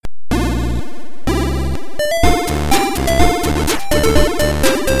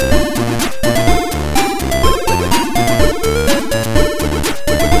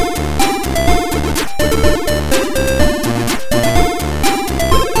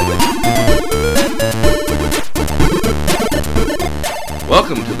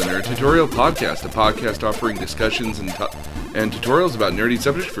Welcome to the Nerd Tutorial Podcast, a podcast offering discussions and tutorials about nerdy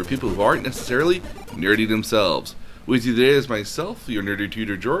subjects for people who aren't necessarily nerdy themselves. With you today is myself, your nerdy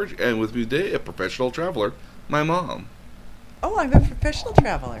tutor George, and with me today, a professional traveler, my mom. Oh, I'm a professional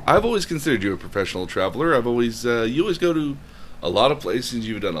traveler. I've always considered you a professional traveler. You always go to a lot of places.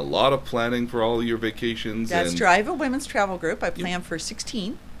 You've done a lot of planning for all your vacations. That's true. I have a women's travel group. I plan for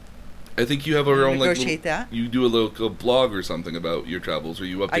 16. I think you have your own that. You do a local blog or something about your travels, or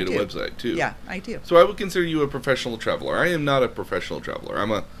you update a website too. Yeah, I do. So I would consider you a professional traveler. I am not a professional traveler.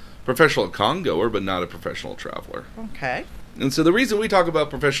 I'm a professional con-goer, but not a professional traveler. Okay. And so the reason we talk about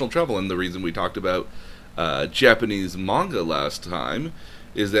professional travel, and the reason we talked about Japanese manga last time,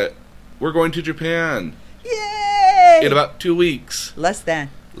 is that we're going to Japan. Yay! In about 2 weeks. Less,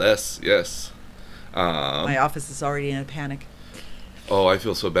 yes. My office is already in a panic. Oh, I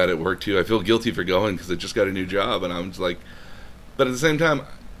feel so bad at work, too. I feel guilty for going because I just got a new job, and I'm just like... But at the same time,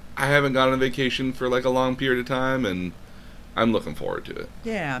 I haven't gone on vacation for, like, a long period of time, and I'm looking forward to it.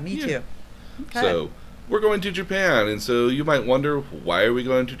 Yeah, me too. Okay. So, we're going to Japan, and so you might wonder, why are we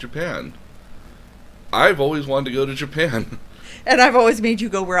going to Japan? I've always wanted to go to Japan. And I've always made you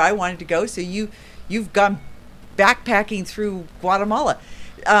go where I wanted to go, so you've gone backpacking through Guatemala.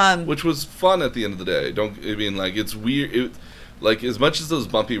 Which was fun at the end of the day. It's weird... Like, as much as those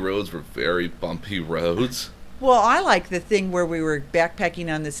bumpy roads were very bumpy roads. Well, I like the thing where we were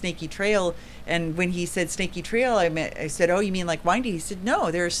backpacking on the Snaky Trail, and when he said Snaky Trail, I said, oh, you mean like windy? He said, no,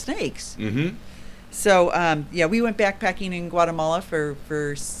 there are snakes. Mm-hmm. So, we went backpacking in Guatemala for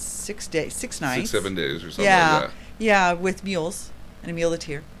 6 nights. 6-7 days or something like that. Yeah, with mules and a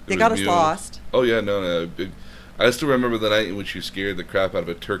muleteer. They got us lost. Oh, yeah, no. I still remember the night in which you scared the crap out of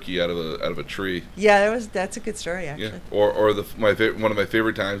a turkey out of a tree. Yeah, that's a good story, actually. Yeah. Or one of my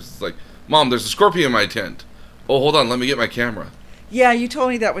favorite times is like, Mom, there's a scorpion in my tent. Oh, hold on, let me get my camera. Yeah, you told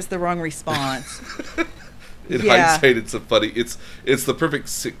me that was the wrong response. In hindsight, it's it's the perfect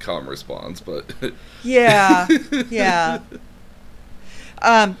sitcom response, but yeah.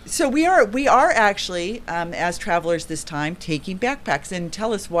 So we are actually as travelers this time taking backpacks, and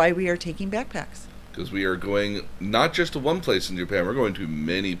tell us why we are taking backpacks. Because we are going not just to one place in Japan, we're going to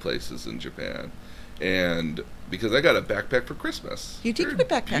many places in Japan. And because I got a backpack for Christmas. You did get a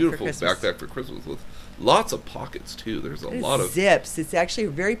backpack for Christmas. Beautiful backpack for Christmas with lots of pockets, too. There's a lot of zips. It's actually a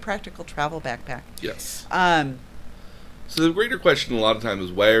very practical travel backpack. Yes. So the greater question a lot of times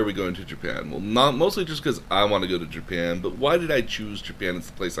is, why are we going to Japan? Well, not mostly just because I want to go to Japan, but why did I choose Japan as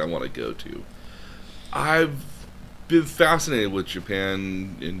the place I want to go to? I've been fascinated with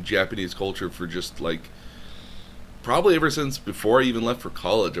Japan and Japanese culture for just probably ever since before I even left for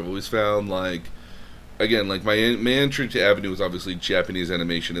college. I've always found my entry to Avenue was obviously Japanese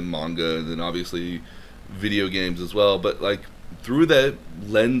animation and manga, and then obviously video games as well. But through that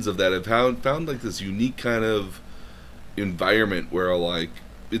lens of that, I've found this unique kind of environment where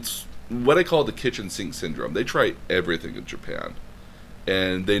it's what I call the kitchen sink syndrome. They try everything in Japan.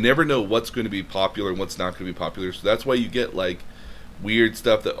 And they never know what's going to be popular and what's not going to be popular. So that's why you get, weird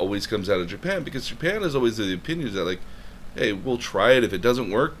stuff that always comes out of Japan. Because Japan is always the opinions that, hey, we'll try it. If it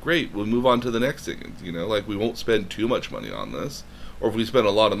doesn't work, great. We'll move on to the next thing. We won't spend too much money on this. Or if we spend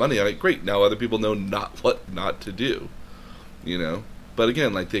a lot of money on it, great. Now other people know what not to do. But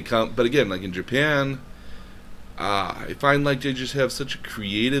again, in Japan, I find they just have such a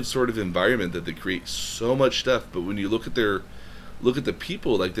creative sort of environment that they create so much stuff. But when you look at the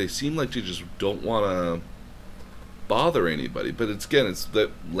people, they seem like they just don't want to bother anybody. But it's that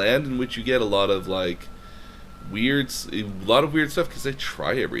land in which you get a lot of weird stuff because they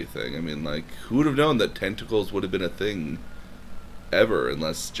try everything. I mean, who would have known that tentacles would have been a thing ever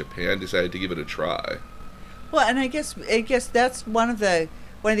unless Japan decided to give it a try? Well, and I guess that's one of the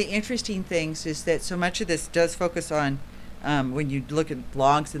interesting things is that so much of this does focus on when you look at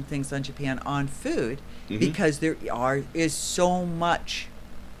blogs and things on Japan on food. Mm-hmm. Because there is so much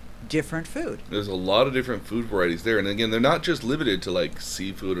different food. There's a lot of different food varieties there. And again, they're not just limited to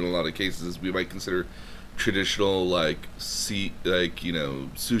seafood in a lot of cases. We might consider traditional sushi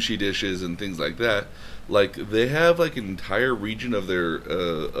dishes and things like that. They have an entire region of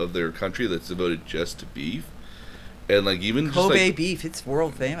their country that's devoted just to beef. And even Kobe just beef, it's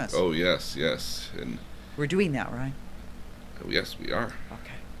world famous. Oh yes. And we're doing that, right? Oh yes, we are.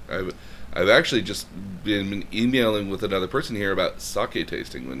 Okay. I've actually just been emailing with another person here about sake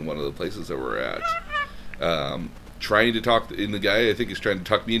tasting in one of the places that we're at. Trying to talk, and the guy I think is trying to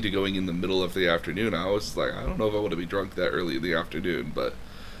talk me into going in the middle of the afternoon. I was I don't know if I want to be drunk that early in the afternoon, but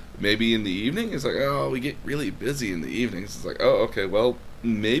maybe in the evening. It's we get really busy in the evenings. It's oh, okay, well,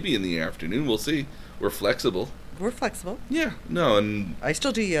 maybe in the afternoon. We'll see. We're flexible. we're flexible. Yeah, no, and I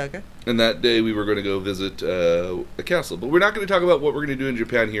still do yoga. And that day we were going to go visit a castle, but we're not going to talk about what we're going to do in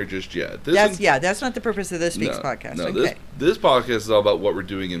Japan here just yet. That's not the purpose of this week's podcast. No, okay. this podcast is all about what we're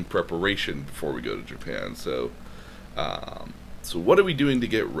doing in preparation before we go to Japan. So what are we doing to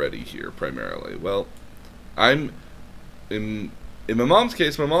get ready here primarily? Well, I'm in my mom's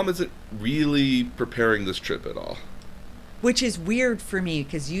case. My mom isn't really preparing this trip at all, which is weird for me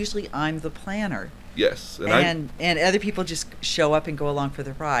because usually I'm the planner. Yes, and other people just show up and go along for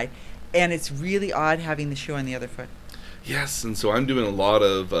the ride, and it's really odd having the shoe on the other foot. Yes, and so I'm doing a lot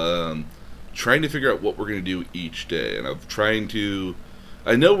of trying to figure out what we're going to do each day, and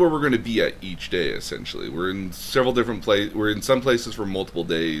I know where we're going to be at each day. Essentially, we're in several different places. We're in some places for multiple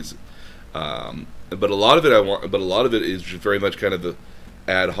days, but a lot of it is just very much kind of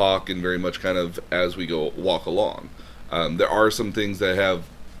ad hoc and very much kind of as we go walk along. There are some things that have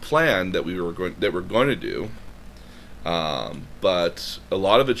planned that we're going to do, but a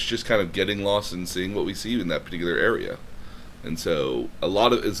lot of it's just kind of getting lost and seeing what we see in that particular area, and so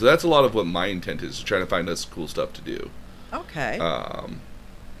that's a lot of what my intent is trying to find us cool stuff to do. Okay.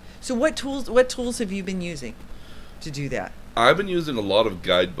 So what tools have you been using to do that? I've been using a lot of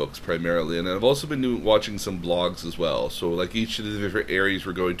guidebooks primarily, and I've also been watching some blogs as well. So like each of the different areas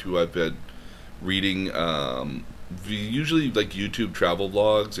we're going to, I've been reading usually like YouTube travel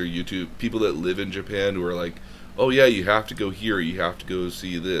vlogs or YouTube people that live in Japan who are like, oh yeah, you have to go here, you have to go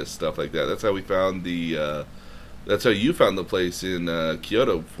see this, stuff like that. That's how we found that's how you found the place in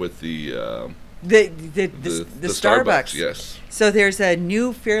Kyoto with the Starbucks. Yes. So there's a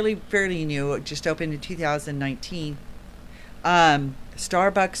new, fairly new, just opened in 2019.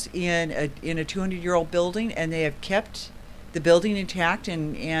 Starbucks in a 200-year-old building, and they have kept the building intact,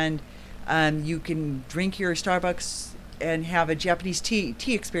 and you can drink your Starbucks and have a Japanese tea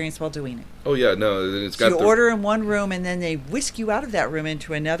experience while doing it. Oh yeah, no, it's got. So you order in one room, and then they whisk you out of that room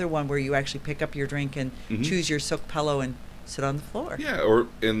into another one where you actually pick up your drink and choose your silk pillow and sit on the floor. Yeah,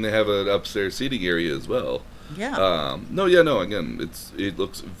 and they have an upstairs seating area as well. Yeah. Again, it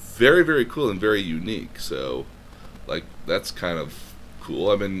looks very, very cool and very unique. So, like, that's kind of cool.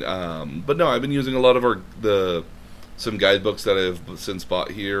 I've been using a lot of some guidebooks that I've since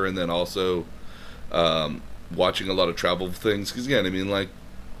bought here, and then also watching a lot of travel things. Because again, I mean, like,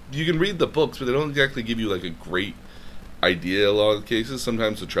 you can read the books, but they don't exactly give you like a great idea. A lot of the cases,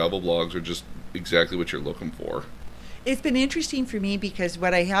 sometimes the travel blogs are just exactly what you're looking for. It's been interesting for me because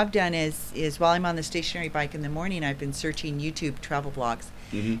what I have done is while I'm on the stationary bike in the morning, I've been searching YouTube travel blogs,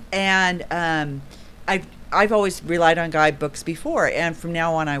 and I've always relied on guidebooks before, and from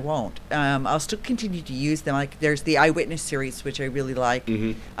now on I won't. I'll still continue to use them. Like there's the Eyewitness series, which I really like,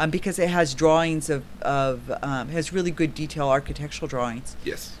 because it has drawings has really good detail architectural drawings.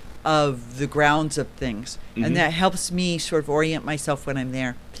 Yes. Of the grounds of things, and that helps me sort of orient myself when I'm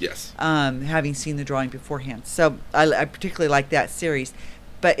there. Yes. Having seen the drawing beforehand, so I particularly like that series.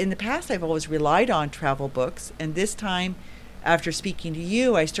 But in the past, I've always relied on travel books, and this time, after speaking to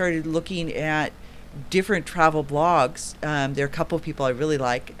you, I started looking at different travel blogs. There are a couple of people I really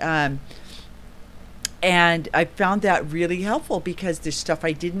like, and I found that really helpful because there's stuff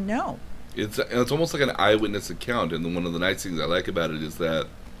I didn't know. It's almost like an eyewitness account, and one of the nice things I like about it is that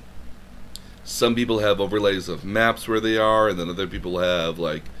some people have overlays of maps where they are, and then other people have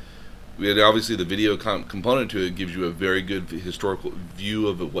obviously the video component to it gives you a very good historical view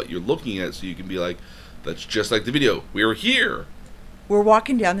of what you're looking at, so you can be like, that's just like the video. We're here. We're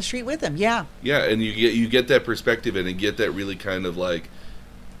walking down the street with them. Yeah. Yeah, and you get that perspective, and you get that really kind of like.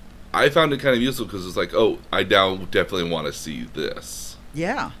 I found it kind of useful because it's like, oh, I now definitely want to see this.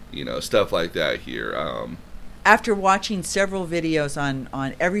 Yeah. Stuff like that here. After watching several videos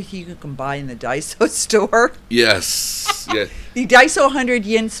on everything you can buy in the Daiso store. Yes. Yeah. The Daiso 100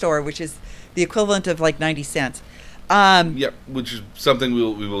 yen store, which is the equivalent of like 90 cents. Which is something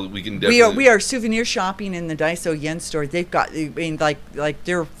we can definitely. We are souvenir shopping in the Daiso yen store. They've got, I mean, like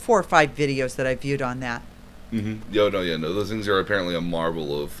there are 4 or 5 videos that I viewed on that. Mm-hmm. No. Those things are apparently a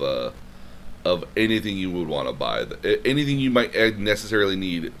marvel of anything you would want to buy, anything you might necessarily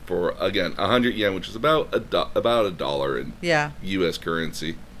need for, again, 100 yen, which is about $1 in U.S.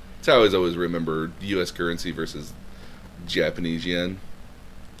 currency. That's how I always remember U.S. currency versus Japanese yen.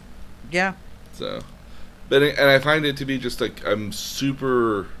 Yeah. So, and I find it to be just like I'm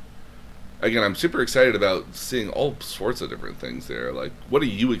super excited about seeing all sorts of different things there. Like, what are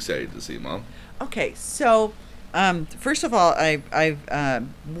you excited to see, Mom? Okay, so. First of all,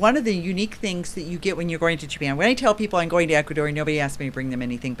 one of the unique things that you get when you're going to Japan, when I tell people I'm going to Ecuador, nobody asks me to bring them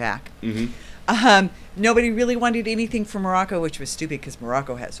anything back. Mm-hmm. Nobody really wanted anything from Morocco, which was stupid because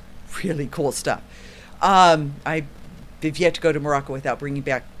Morocco has really cool stuff. I've yet to go to Morocco without bringing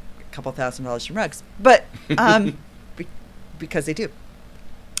back a couple $1,000s from rugs, but because they do.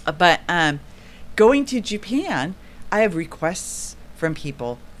 But going to Japan, I have requests from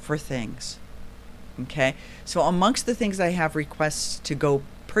people for things. Okay, so amongst the things I have requests to go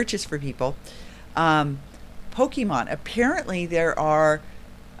purchase for people, Pokemon. Apparently, there are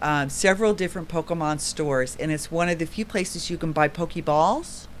several different Pokemon stores, and it's one of the few places you can buy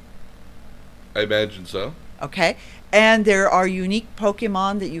Pokeballs. I imagine so. Okay, and there are unique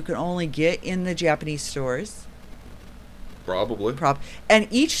Pokemon that you can only get in the Japanese stores. Probably. And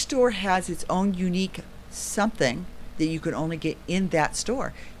each store has its own unique something that you can only get in that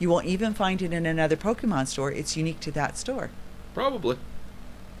store. You won't even find it in another Pokemon store. It's unique to that store. Probably.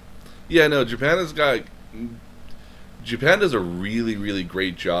 Yeah, no, Japan does a really, really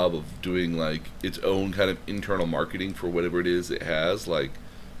great job of doing like its own kind of internal marketing for whatever it is it has. Like,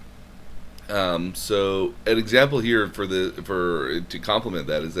 so an example here to complement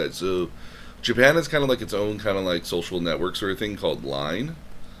that is that Japan has kind of like its own kind of like social network sort of thing called Line.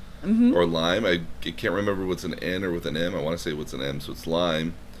 Mm-hmm. Or Lime. I can't remember what's an N or with an M. I want to say what's an M, so it's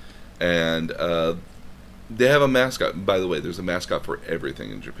Lime. And they have a mascot. By the way, there's a mascot for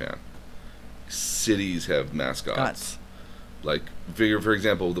everything in Japan. Cities have mascots. Like, for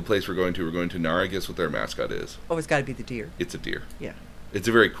example, the place we're going to Nara. Guess what their mascot is? Oh, it's got to be the deer. It's a deer. Yeah. It's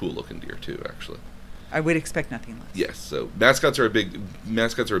a very cool looking deer too, actually. I would expect nothing less. Yes. So mascots are a big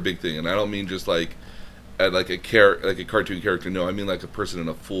thing, and I don't mean just like like a cartoon character. No, I mean like a person in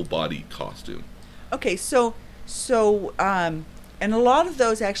a full body costume. Okay, so and a lot of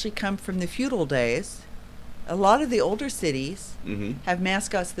those actually come from the feudal days. A lot of the older cities have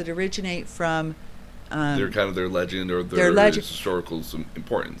mascots that originate from they're kind of their legend or their historical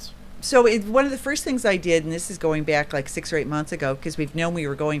importance. So one of the first things I did, and this is going back like 6 or 8 months ago, because we've known we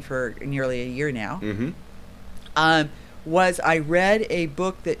were going for nearly a year now, was I read a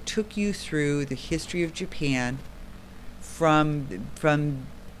book that took you through the history of Japan from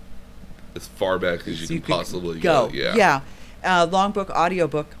as far back as you can possibly go. Yeah. Long book, audio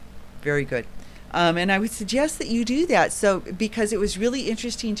book, very good. And I would suggest that you do that. So because it was really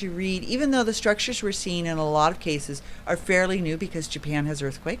interesting to read, even though the structures we're seeing in a lot of cases are fairly new, because Japan has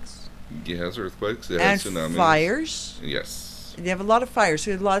earthquakes. It has earthquakes. It has tsunamis. Fires. Yes. They have a lot of fires.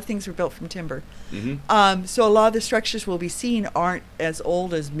 So a lot of things are built from timber. Mm-hmm. So a lot of the structures we'll be seeing aren't as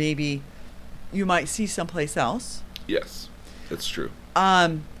old as maybe you might see someplace else. Yes, that's true.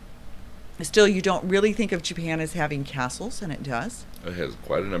 Still, you don't really think of Japan as having castles, and it does. It has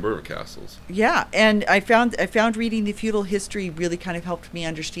quite a number of castles. Yeah, and I found reading the feudal history really kind of helped me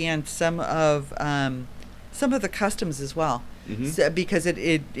understand some of the customs as well. Mm-hmm. So, because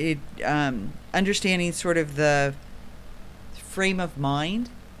it understanding sort of the frame of mind.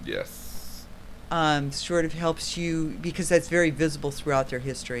 Yes. Sort of helps you, because that's very visible throughout their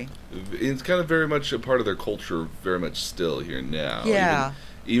history. It's kind of very much a part of their culture, very much still here now. Yeah.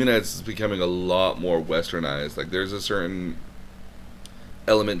 Even as it's becoming a lot more westernized, like there's a certain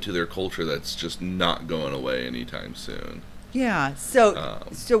element to their culture that's just not going away anytime soon. Yeah. So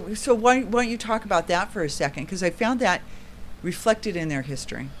why don't you talk about that for a second? Because I found that reflected in their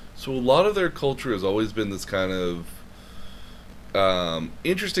history. So a lot of their culture has always been this kind of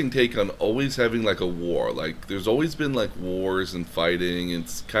interesting take on always having like a war. Like there's always been like wars and fighting.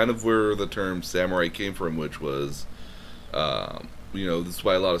 It's kind of where the term samurai came from, which was this is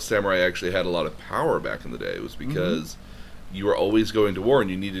why a lot of samurai actually had a lot of power back in the day. It was because you were always going to war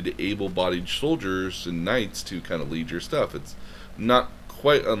and you needed able-bodied soldiers and knights to kind of lead your stuff. It's not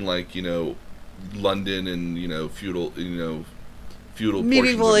quite unlike, London and, feudal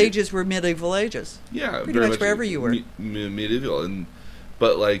medieval ages were medieval ages. Yeah. Pretty much wherever you were. Medieval.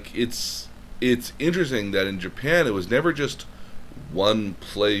 But like, it's interesting that in Japan it was never just one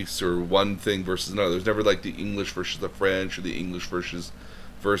place or one thing versus another. There's never like the English versus the French or the English versus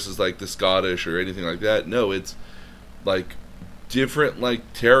like the Scottish or anything like that. No, it's like different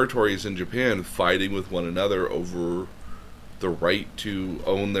like territories in Japan fighting with one another over the right to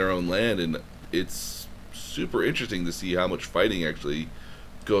own their own land, and it's super interesting to see how much fighting actually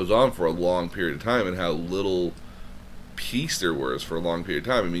goes on for a long period of time and how little peace there was for a long period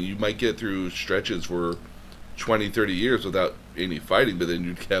of time. I mean, you might get through stretches for 20, 30 years without any fighting, but then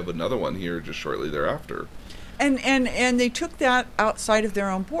you'd have another one here just shortly thereafter. And they took that outside of their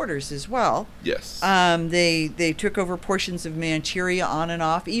own borders as well. Yes. They took over portions of Manchuria on and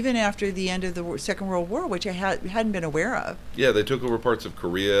off, even after the end of the Second World War, which I hadn't been aware of. Yeah, they took over parts of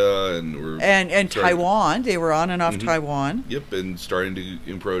Korea and Taiwan. They were on and off Taiwan. Yep, and starting to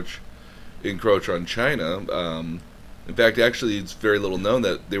encroach on China. In fact, actually, it's very little known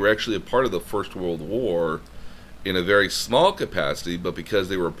that they were actually a part of the First World War in a very small capacity, but because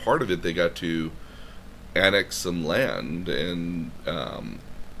they were a part of it, they got to annex some land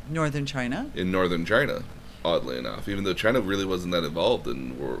Northern China. in northern China, oddly enough, even though China really wasn't that involved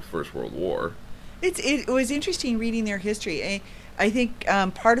in First World War. It was interesting reading their history. I think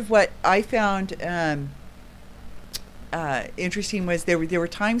part of what I found interesting was there were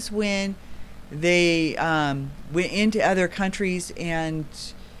times when they went into other countries, and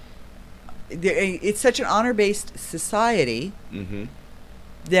it's such an honor-based society Mm-hmm.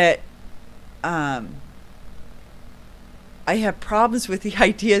 that I have problems with the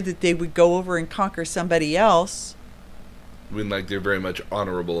idea that they would go over and conquer somebody else. I mean, like, they're very much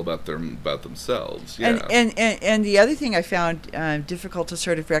honorable about themselves. Yeah. And the other thing I found difficult to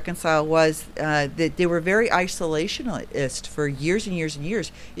sort of reconcile was that they were very isolationist for years and years and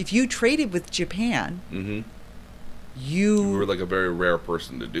years. If you traded with Japan, Mm-hmm. You were you like a very rare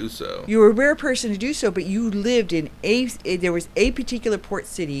person to do so. were a rare person to do so, but you lived in there was a particular port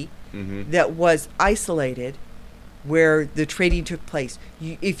city Mm-hmm. that was isolated where the trading took place.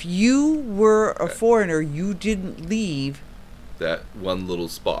 If you were a foreigner, you didn't leave. That one little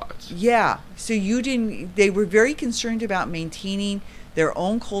spot. Yeah. So you didn't. They were very concerned about maintaining their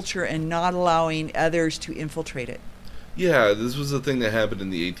own culture and not allowing others to infiltrate it. Yeah, this was a thing that happened in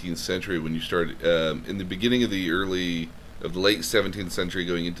the 18th century when you started in the beginning of the late 17th century,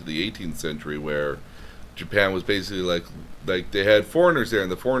 going into the 18th century, where Japan was basically like they had foreigners there,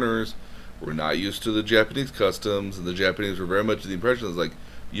 and the foreigners were not used to the Japanese customs, and the Japanese were very much of the impression it was like,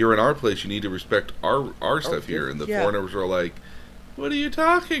 you're in our place, you need to respect our stuff here, and the yeah. foreigners were like, what are you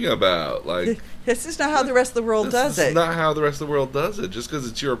talking about? Like, This is not how the rest of the world does this is it. not how the rest of the world does it. Just because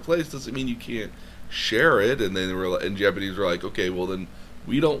it's your place doesn't mean you can't share it. And then and Japanese were like, okay, well then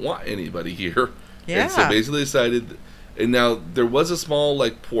we don't want anybody here. Yeah. And so basically decided. And now there was a small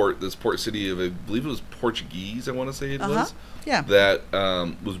this port city of, I believe it was Portuguese, I want to say it was. Yeah. That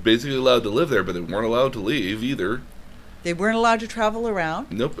was basically allowed to live there, but they weren't allowed to leave either. They weren't allowed to travel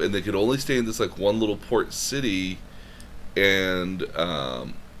around. Nope, and they could only stay in this one little port city. And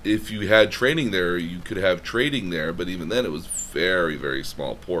if you had training there, you could have trading there, but even then it was very, very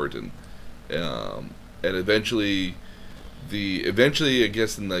small port. And eventually I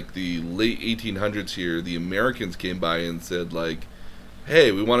guess in the late 1800s here, the Americans came by and said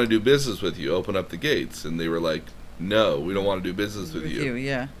hey, we want to do business with you, open up the gates. And they were like, no, we don't want to do business with you.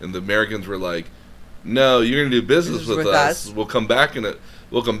 Yeah. And the Americans were like, no, you're going to do business with us. We'll come back in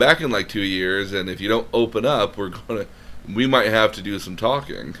 2 years, and if you don't open up, we might have to do some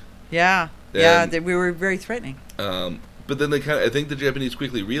talking. Yeah. We were very threatening. But then I think the Japanese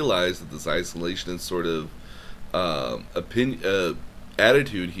quickly realized that this isolationist sort of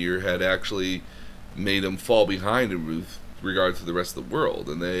attitude here had actually made them fall behind with regard to the rest of the world,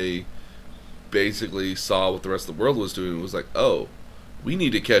 and they basically saw what the rest of the world was doing and was like, oh, we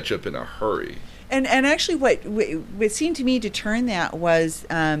need to catch up in a hurry. And actually what seemed to me to turn that was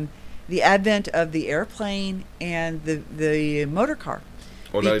the advent of the airplane and the motor car.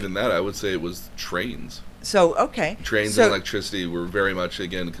 Well, not even that. I would say it was trains. So, okay. Trains and electricity were very much,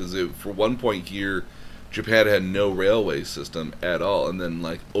 again, because for one point here, Japan had no railway system at all. And then,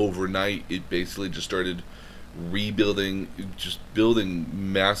 overnight, it basically just started building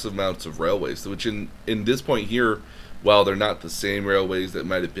massive amounts of railways, which in this point here, while they're not the same railways that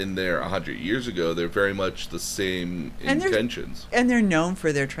might have been there 100 years ago, they're very much the same intentions. And they're known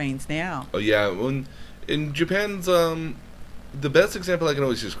for their trains now. Oh, yeah. In Japan's, the best example I can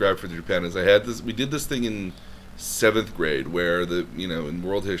always describe for Japan is we did this thing in 7th grade where in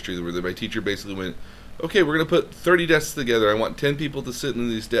world history, where my teacher basically went, okay, we're going to put 30 desks together. I want 10 people to sit in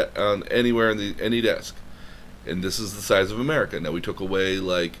these anywhere in any desk. And this is the size of America. Now we took away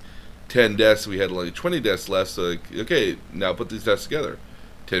 10 desks, we had 20 desks left, so okay, now put these desks together.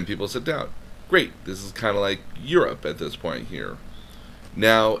 10 people sit down. Great, this is kind of like Europe at this point here.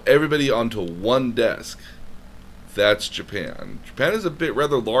 Now, everybody onto one desk. That's Japan. Japan is a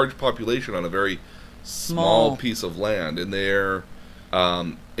rather large population on a very small piece of land, and they're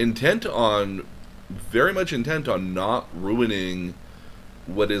very much intent on not ruining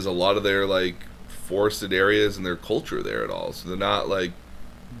what is a lot of their forested areas and their culture there at all. So they're not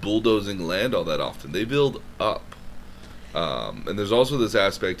bulldozing land all that often. They build up, and there's also this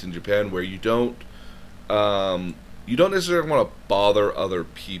aspect in Japan where you don't necessarily want to bother other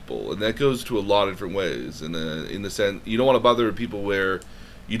people, and that goes to a lot of different ways. In the sense, you don't want to bother people where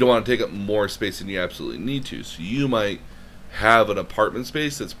you don't want to take up more space than you absolutely need to. So you might have an apartment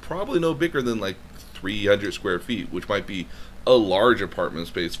space that's probably no bigger than 300 square feet, which might be a large apartment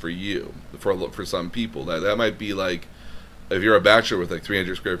space for you, for some people. That might be if you're a bachelor with like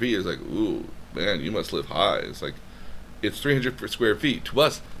 300 square feet, it's like, ooh, man, you must live high. It's like, it's 300 square feet. To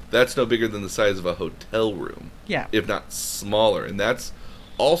us, that's no bigger than the size of a hotel room. Yeah. If not smaller. And that's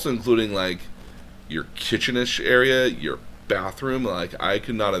also including like your kitchenish area, your bathroom. Like, I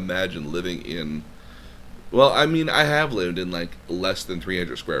could not imagine living in, well, I mean, I have lived in like less than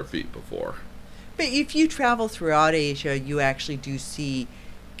 300 square feet before. But if you travel throughout Asia, you actually do see,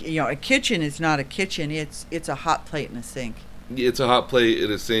 a kitchen is not a kitchen. It's a hot plate and a sink. It's a hot plate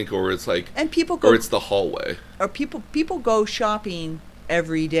in a sink, or it's like, and people go, or it's the hallway. Or people go shopping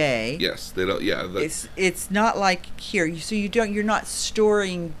every day. Yes, they don't. Yeah, it's not like here. So you're not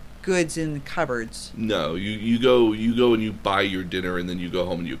storing goods in the cupboards. No, you go and you buy your dinner, and then you go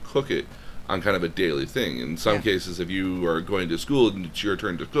home and you cook it on kind of a daily thing. In some cases, if you are going to school and it's your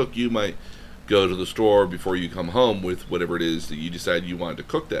turn to cook, you might go to the store before you come home with whatever it is that you decide you wanted to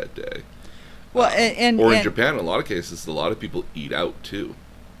cook that day. Well, or in Japan, in a lot of cases, a lot of people eat out too.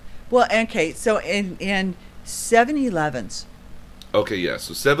 Well, okay, so in 7-Elevens. Okay, yeah,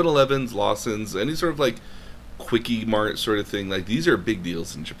 so 7-Elevens, Lawson's, any sort of like quickie mart sort of thing, like these are big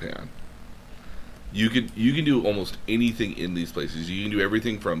deals in Japan. You can do almost anything in these places. You can do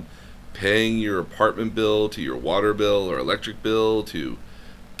everything from paying your apartment bill to your water bill or electric bill to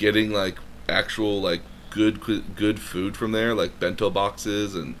getting like actual like good food from there, like bento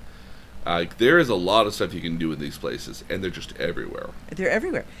boxes, and there is a lot of stuff you can do in these places, and they're just everywhere. They're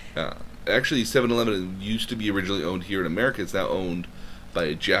everywhere. Actually, 7-Eleven used to be originally owned here in America. It's now owned by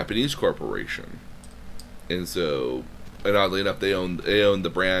a Japanese corporation, and so, and oddly enough, they own the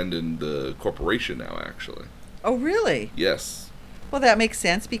brand and the corporation now. Actually. Oh, really? Yes. Well, that makes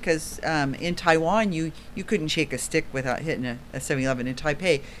sense because in Taiwan, you couldn't shake a stick without hitting a 7-Eleven. In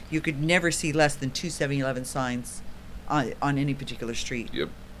Taipei, you could never see less than 2 7-Eleven signs on any particular street. Yep.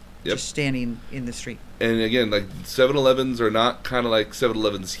 Just standing in the street. And again, like 7-Elevens are not kind of like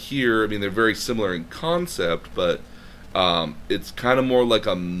 7-Elevens here. I mean, they're very similar in concept, but it's kind of more like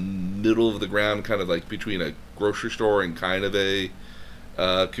a middle of the ground, kind of like between a grocery store and kind of a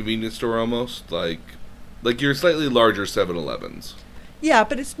convenience store almost. Like your slightly larger 7-Elevens. Yeah,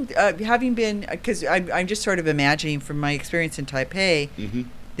 but it's having been, because I'm just sort of imagining from my experience in Taipei,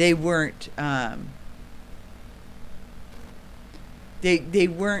 they weren't they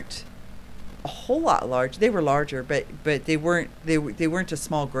weren't a whole lot large. They were larger, but they weren't a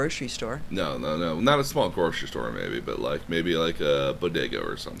small grocery store. No, not a small grocery store maybe, but maybe like a bodega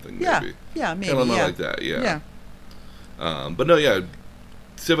or something. Yeah, maybe. Yeah, maybe. Kind of like that. Yeah. But no, yeah.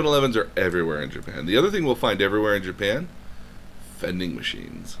 7-Elevens are everywhere in Japan. The other thing we'll find everywhere in Japan, vending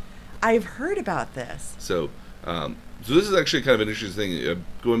machines. I've heard about this. So this is actually kind of an interesting thing.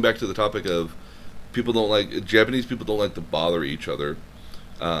 Going back to the topic of Japanese people don't like to bother each other.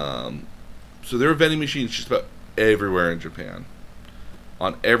 So there are vending machines just about everywhere in Japan.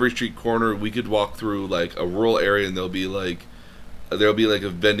 On every street corner, we could walk through like a rural area, and there'll be like a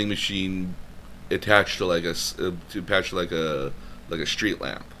vending machine attached to like a street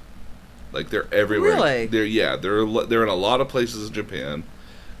lamp. Like they're everywhere. Really? They're in a lot of places in Japan,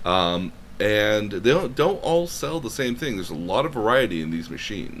 and they don't all sell the same thing. There's a lot of variety in these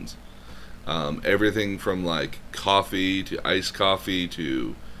machines. Everything from like coffee to iced coffee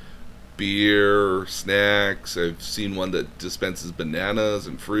to beer, snacks. I've seen one that dispenses bananas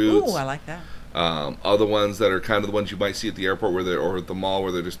and fruits. Oh, I like that. Other ones that are kind of the ones you might see at the airport or at the mall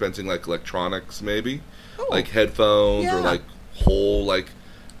where they're dispensing like electronics maybe. Oh. Like headphones or Yeah. like whole like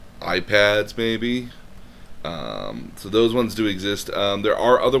iPads maybe. So those ones do exist. There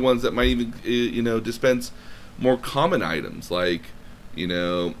are other ones that might even dispense more common items like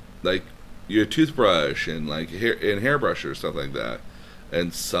like your toothbrush and like hairbrush or stuff like that,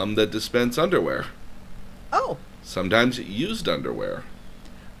 and some that dispense underwear. Oh. Sometimes used underwear.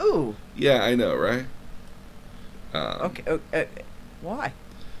 Ooh. Yeah, I know, right? Okay. Why?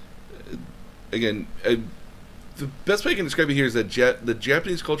 Again, the best way I can describe it here is that the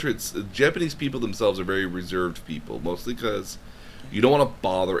Japanese culture, Japanese people themselves are very reserved people, mostly because you don't want to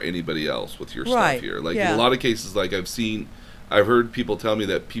bother anybody else with your stuff here. Like in a lot of cases, like I've heard people tell me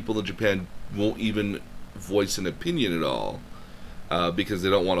that people in Japan won't even voice an opinion at all because they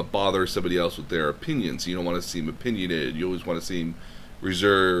don't want to bother somebody else with their opinions. You don't want to seem opinionated. You always want to seem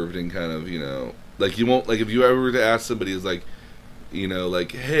reserved and kind of like you won't, like if you ever were to ask somebody is like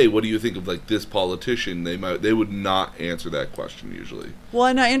like, hey, what do you think of like this politician? They would not answer that question usually. Well,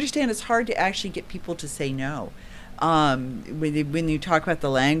 and I understand it's hard to actually get people to say no. When you talk about the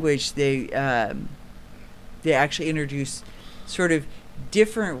language, they actually introduce sort of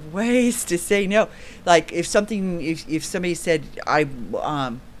different ways to say no. Like if somebody said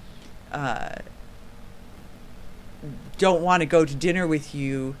don't want to go to dinner with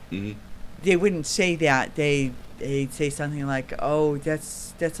you, Hmm. they wouldn't say that. They'd say something like, "Oh,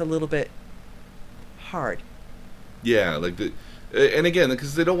 that's a little bit hard." Yeah, like and again,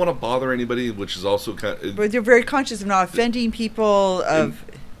 because they don't want to bother anybody, which is also kind of, But they're very conscious of not offending people.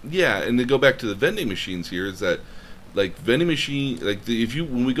 yeah, and to go back to the vending machines here is that, like, vending machine, like, if you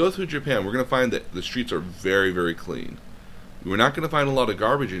when we go through Japan, we're gonna find that the streets are very, very clean. We're not gonna find a lot of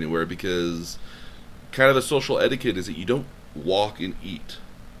garbage anywhere because kind of a social etiquette is that you don't walk and eat.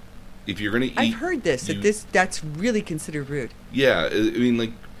 If you're gonna eat, I've heard this that's really considered rude. yeah, I mean,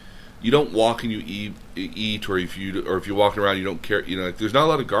 like, you don't walk and you eat, or if you're walking around, you don't care. You know, like, there's not a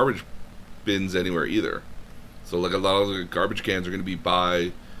lot of garbage bins anywhere either. So, like, a lot of the garbage cans are going to be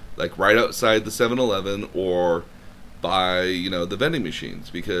by, like, right outside the 7-Eleven or by, the vending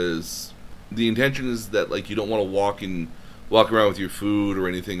machines, because the intention is that, like, you don't want to walk around with your food or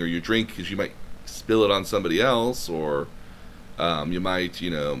anything or your drink, because you might spill it on somebody else, or you might,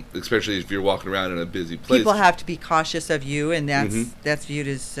 especially if you're walking around in a busy place. People have to be cautious of you, and that's Mhm. that's viewed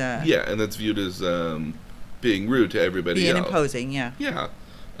as Yeah, and that's viewed as being rude to everybody being else. imposing. Yeah. Yeah,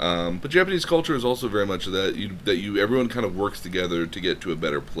 but Japanese culture is also very much that everyone kind of works together to get to a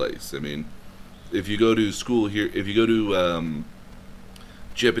better place. I mean, if you go to school here, if you go to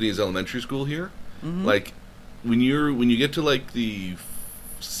Japanese elementary school here, Hmm. like when you get to like the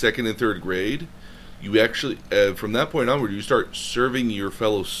second and third grade, you actually from that point onward you start serving your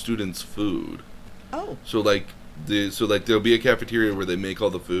fellow students food. Oh. So like there'll be a cafeteria where they make all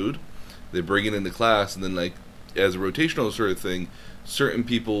the food, they bring it into class, and then like as a rotational sort of thing, certain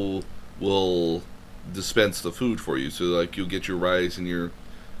people will dispense the food for you. So like you'll get your rice and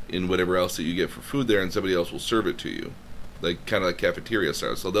in whatever else that you get for food there, and somebody else will serve it to you, like kind of like cafeteria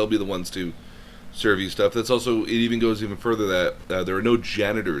style. So they'll be the ones to serve you stuff. That's also, it even goes even further that there are no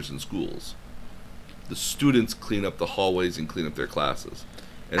janitors in schools. The students clean up the hallways and clean up their classes.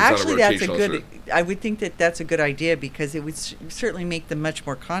 And Actually, that's a rotational good. sort I would think that that's a good idea because it would certainly make them much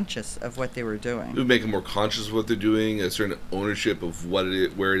more conscious of what they were It doing. would make them more conscious of what they're doing, a certain ownership of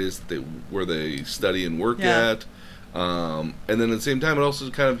where it is that where they study and work Yeah. at, and then at the same time, it also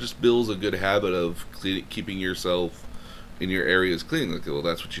kind of just builds a good habit of keeping yourself in your areas clean. Like, well,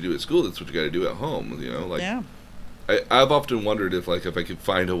 that's what you do at school. That's what you got to do at home. Like Yeah. I've often wondered if I could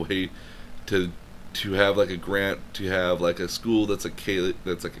find a way to have like a grant to have like a school that's like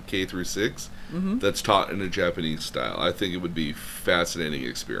a K through 6 Hmm. that's taught in a Japanese style. I think it would be a fascinating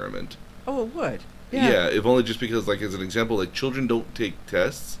experiment. Oh, it would. Yeah. If only just because, like, as an example, like, children don't take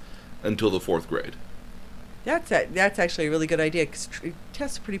tests until the 4th grade. That's actually a really good idea because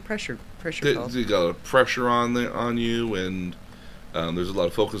tests are pretty pressure filled. They got a pressure on you, and there's a lot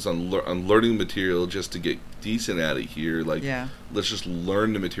of focus on learning material just to get decent at it here. Like, Yeah. let's just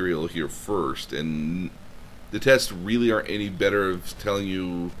learn the material here first, and the tests really aren't any better of telling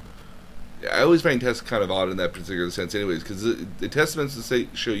you. I always find tests kind of odd in that particular sense, anyways, because the test meant to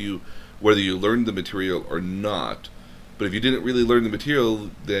show you whether you learned the material or not. But if you didn't really learn the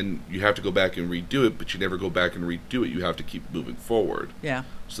material, then you have to go back and redo it. But you never go back and redo it. You have to keep moving forward. Yeah.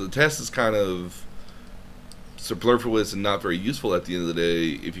 So the test is kind of superfluous and not very useful at the end of the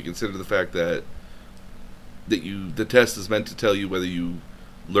day if you consider the fact that the test is meant to tell you whether you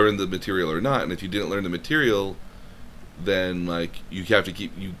learned the material or not. And if you didn't learn the material, then like you have to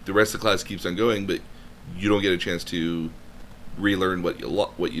the rest of the class keeps on going, but you don't get a chance to relearn what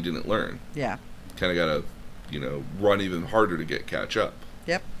you didn't learn. Yeah. Kind of gotta run even harder to catch up.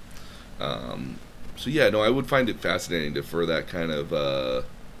 Yep. So yeah, no, I would find it fascinating for that kind of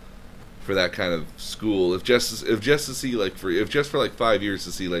school, if just to see like for like 5 years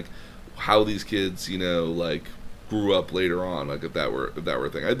to see like how these kids like grew up later on, like if that were a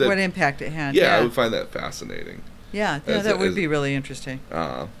thing. What impact it had. Yeah, I would find that fascinating. Yeah, that would be really interesting.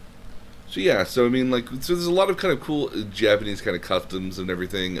 So I mean, like, so there's a lot of kind of cool Japanese kind of customs and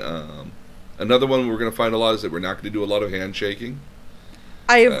everything. Another one we're going to find a lot is that we're not going to do a lot of handshaking.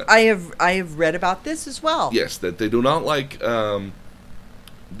 I have read about this as well. Yes, that they do not like. Not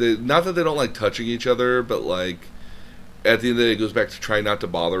that they don't like touching each other, but like at the end of the day, it goes back to trying not to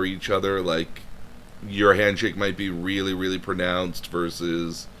bother each other. Like your handshake might be really, really pronounced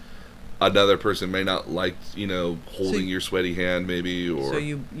versus another person may not like holding your sweaty hand maybe, or so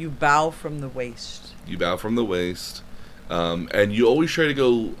you bow from the waist. You bow from the waist, and you always try to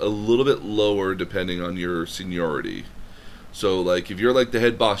go a little bit lower depending on your seniority. So, like, if you're like the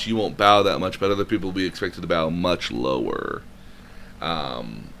head boss, you won't bow that much, but other people will be expected to bow much lower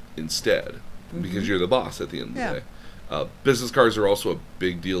instead, because you're the boss at the end of the day. Business cards are also a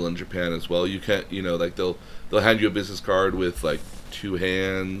big deal in Japan as well. You can't, like, they'll hand you a business card with like 2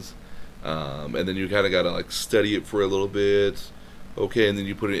 hands, And then you kind of got to like study it for a little bit. Okay, and then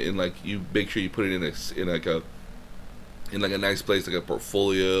you put it in like you make sure you put it in like a nice place like a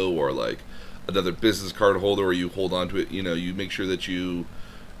portfolio or like another business card holder, or you hold on to it. You make sure that you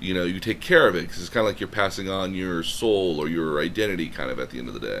take care of it because it's kind of like you're passing on your soul or your identity kind of at the end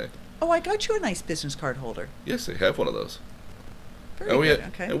of the day. Oh, I got you a nice business card holder. Yes, I have one of those. Very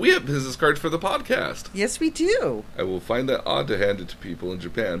And good. and we have business cards for the podcast. Yes, we do. I will find that odd to hand it to people in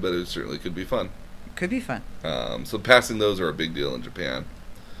Japan, but it certainly could be fun. Could be fun. So passing those are a big deal in Japan.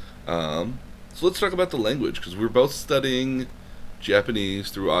 So let's talk about the language, because we're both studying Japanese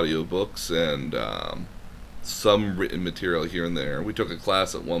through audiobooks and some written material here and there. We took a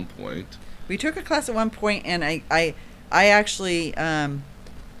class at one point. And I actually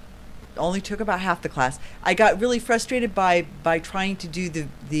only took about half the class. I got really frustrated by trying to do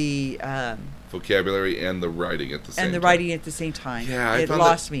the Vocabulary and the writing at the same time. writing at the same time. Yeah, it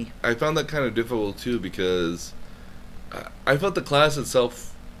lost me. I found that kind of difficult too, because I felt the class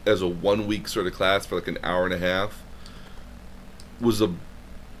itself as a 1 week sort of class for like an hour and a half was a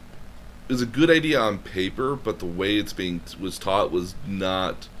good idea on paper, but the way was taught was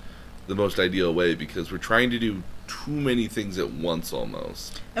not the most ideal way, because we're trying to do too many things at once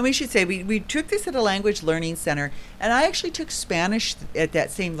almost. And we should say we took this at a language learning center, and I actually took Spanish at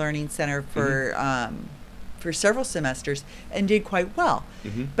that same learning center for several semesters and did quite well.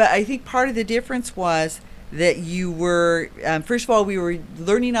 Mm-hmm. But I think part of the difference was that you were first of all, we were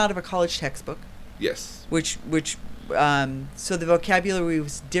learning out of a college textbook. Yes. Which so the vocabulary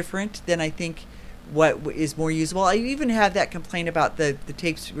was different than I think what is more usable. I even have that complaint about the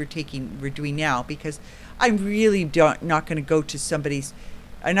tapes we're doing now, because I'm really not going to go to somebody's.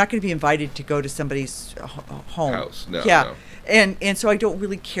 I'm not going to be invited to go to somebody's home. House. No. Yeah, no. And so I don't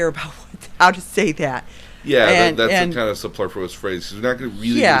really care about how to say that. Yeah, that's a kind of superfluous phrase, because we're not going to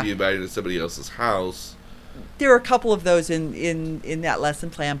really be invited to somebody else's house. There are a couple of those in that lesson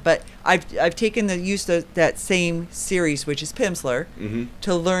plan, but I've taken that same series, which is Pimsleur, mm-hmm.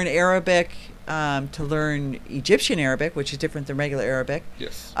 to learn Arabic, to learn Egyptian Arabic, which is different than regular Arabic.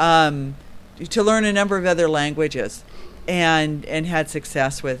 Yes. To learn a number of other languages, and had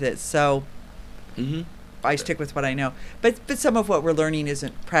success with it. So mm-hmm. I stick with what I know. But some of what we're learning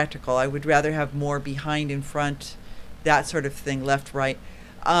isn't practical. I would rather have more behind, in front, that sort of thing, left, right.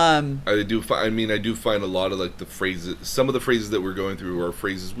 I do find a lot of like the phrases. Some of the phrases that we're going through are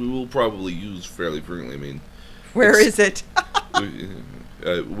phrases we will probably use fairly frequently. I mean, where is it?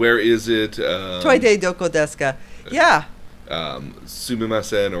 Where is it? Toide doko desu ka? Yeah.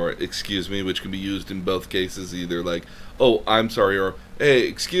 Sumimasen, or excuse me, which can be used in both cases, either like, oh, I'm sorry, or hey,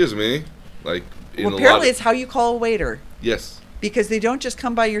 excuse me. Like, well, apparently it's how you call a waiter. Yes. Because they don't just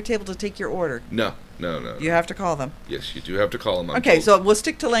come by your table to take your order. No. You have to call them. Yes, you do have to call them. Okay, so we'll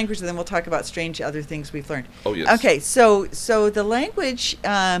stick to language, and then we'll talk about strange other things we've learned. Oh, yes. Okay, so the language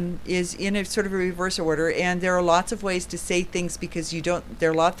is in a sort of a reverse order, and there are lots of ways to say things, because there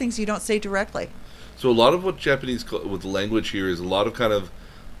are a lot of things you don't say directly. So a lot of what Japanese with language here is a lot of kind of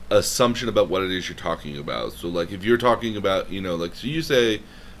assumption about what it is you're talking about. So like if you're talking about, like, so you say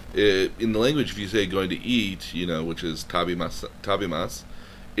in the language, if you say going to eat, which is tabimasu,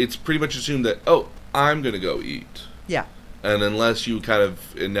 it's pretty much assumed that, oh, I'm going to go eat. Yeah. And unless you kind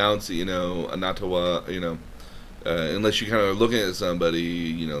of announce, anatawa, unless you kind of looking at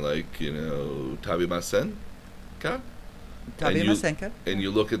somebody, like, tabimasen ka? Tabimasen ka. And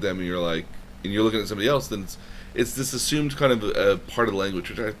you look at them and you're like, and you're looking at somebody else, then it's this assumed kind of a part of the language,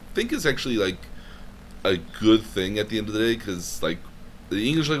 which I think is actually like a good thing at the end of the day, because like the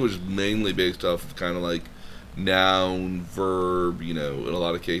English language is mainly based off of kind of like noun, verb, in a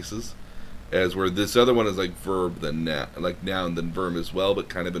lot of cases, as where this other one is like verb then like noun then verb as well, but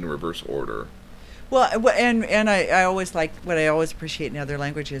kind of in reverse order. Well, and I always like, what I always appreciate in other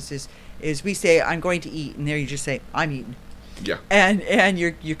languages is we say I'm going to eat, and there you just say I'm eating. Yeah. And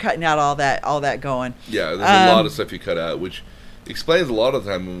you're cutting out all that going. Yeah, there's a lot of stuff you cut out, which explains a lot of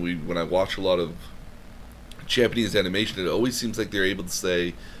the time when I watch a lot of Japanese animation, it always seems like they're able to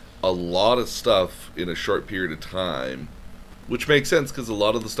say a lot of stuff in a short period of time, which makes sense, because a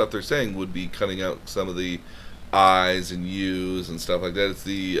lot of the stuff they're saying would be cutting out some of the I's and U's and stuff like that. It's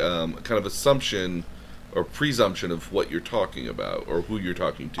the kind of assumption or presumption of what you're talking about or who you're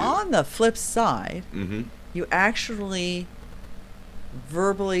talking to. On the flip side, mm-hmm. you actually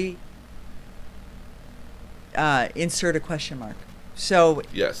verbally insert a question mark. So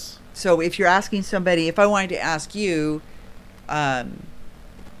yes. So if you're asking somebody, if I wanted to ask you, do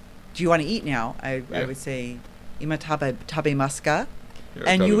you want to eat now? I would say, ima tabemasu ka? Yeah,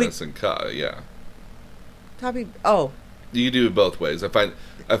 and you would yeah. You can do it both ways. I find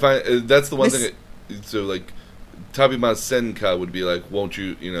that's the one This- thing. So like, tabimasenka would be like, won't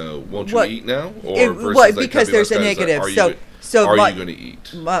you What- eat now? Or It- versus what- like, because there's a tabimasen is like, negative. are you So- go- so are ma- you going to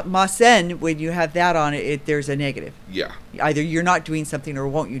eat? Masen, when you have that on it, there's a negative. Yeah. Either you're not doing something or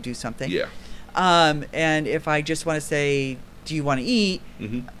won't you do something. Yeah. And if I just want to say, do you want to eat?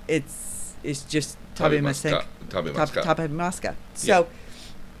 Mm-hmm. It's just tabimasen. Tabimaska. So,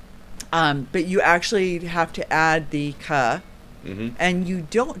 but you actually have to add the ka, Mm-hmm. and you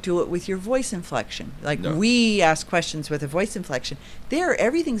don't do it with your voice inflection. Like No. we ask questions with a voice inflection. There,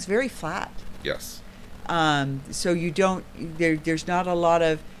 everything's very flat. Yes. So you don't. There's not a lot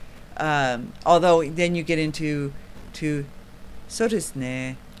of. Although then you get into so desu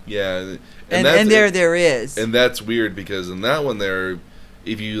ne. Yeah. And that's- there is. And that's weird because in that one there,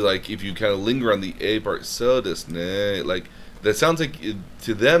 if you kind of linger on the a part, so desu ne, like that sounds like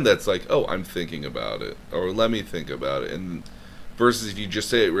to them that's like, oh, I'm thinking about it, or let me think about it, and versus if you just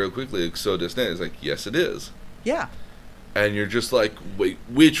say it real quickly, like, so desu ne, it's like, yes, it is, Yeah. and you're just like, wait,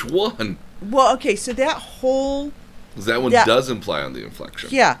 which one? Well, okay, so that whole 'Cause that one That- does imply on the inflection.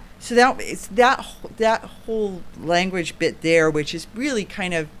 yeah, so that whole language bit there, which is really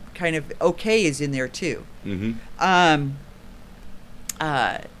kind of okay, is in there too. Mm-hmm.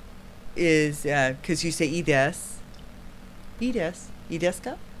 Is because you say ideska?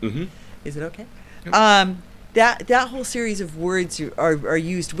 Mm-hmm. Is it okay? Yep. That whole series of words are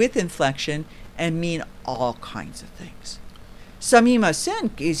used with inflection and mean all kinds of things. Samimasen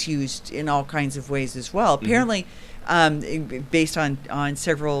is used in all kinds of ways as well. Apparently, based on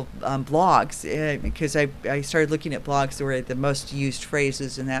several blogs, because I started looking at blogs that were the most used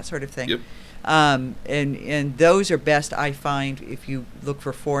phrases and that sort of thing. Yep. And those are best, I find, if you look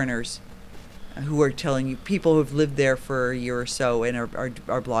for foreigners who are telling you, people who've lived there for a year or so and are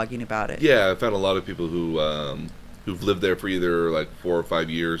blogging about it. Yeah, I found a lot of people who've lived there for either like 4 or 5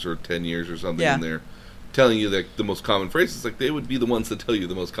 years or 10 years or something, Yeah. and they're telling you like the most common phrases. Like they would be the ones that tell you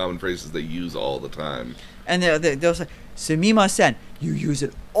the most common phrases they use all the time. And they'll say, sumimasen, you use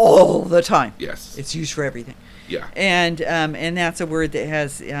it all the time. Yes. It's used for everything. Yeah. And that's a word that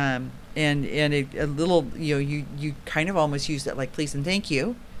has and a little, you kind of almost use that like please and thank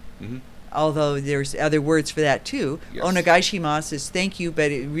you. Mm-hmm. Although there's other words for that too. Yes. Onegaishimasu is thank you,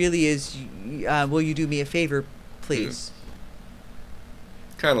 but it really is will you do me a favor, please?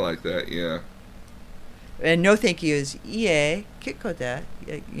 Kind of like that. Yeah. And no thank you is ie kikoda,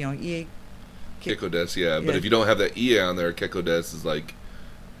 ie Keko des, yeah. But Yeah. if you don't have that ie on there, keko des is like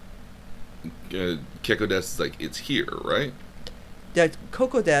keko des is like it's here, right? that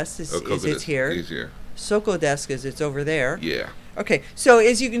koko des is Koko it's des here. is here. Soko desk is it's over there. Yeah. Okay, so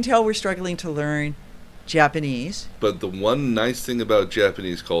as you can tell, we're struggling to learn Japanese. But the one nice thing about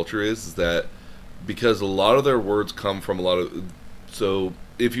Japanese culture is that because a lot of their words come from a lot of, so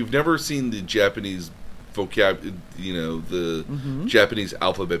if you've never seen the Japanese the Mhm. Japanese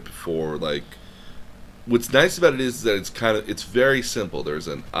alphabet before, like what's nice about it is that it's very simple. There's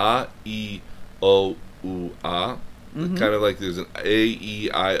an a, e, o, u, a. Mhm. Kind of like there's an a, e,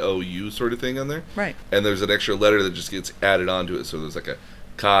 I, o, u sort of thing on there. Right. And there's an extra letter that just gets added onto it. So there's like a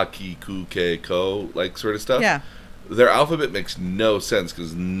ka, ki, ku, ke, ko, like sort of stuff. Yeah. Their alphabet makes no sense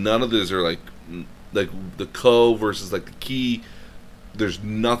because none of these are like the ko versus like the ki. There's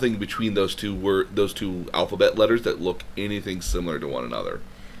nothing between those two alphabet letters that look anything similar to one another.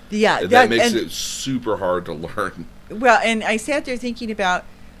 Yeah, And that makes it super hard to learn. well. And I sat there thinking about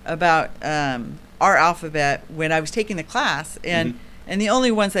our alphabet when I was taking the class, and the only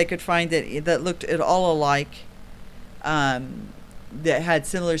ones I could find that looked at all alike, that had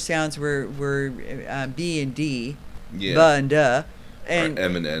similar sounds were B and D, Yeah. ba and da, Or and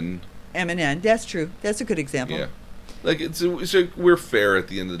M and N. M and N. That's true. That's a good example. Yeah. Like so we're fair at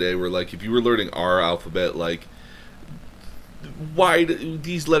the end of the day. We're like, if you were learning our alphabet, like why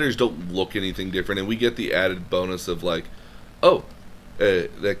these letters don't look anything different, and we get the added bonus of like, oh,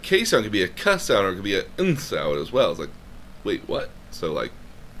 the K sound could be a K sound or it could be a N sound as well. It's like, wait, what? So like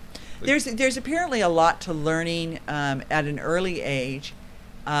There's apparently a lot to learning at an early age,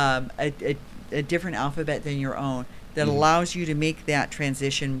 a different alphabet than your own that Mhm. allows you to make that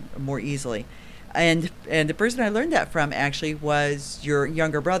transition more easily. And the person I learned that from actually was your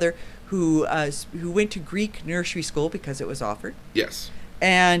younger brother, who went to Greek nursery school because it was offered, yes,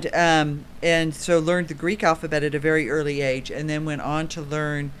 and so learned the Greek alphabet at a very early age, and then went on to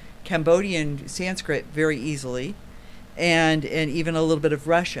learn Cambodian Sanskrit very easily, and even a little bit of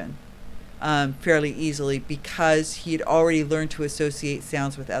Russian fairly easily because he had already learned to associate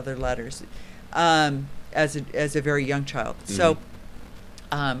sounds with other letters as a very young child. So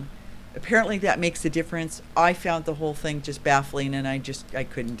apparently that makes a difference. I found the whole thing just baffling, and I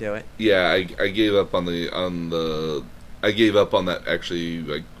couldn't do it. Yeah, I gave up on the I gave up on that actually,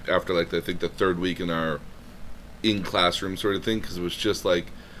 like, after, like, I think the third week in our in classroom sort of thing, because it was just like,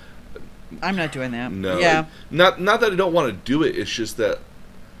 I'm not doing that. no, Yeah. not that I don't want to do it. It's just that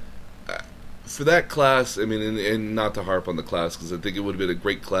for that class, I mean, and not to harp on the class, because I think it would have been a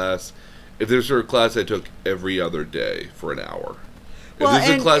great class if there's sort of class I took every other day for an hour. Well, If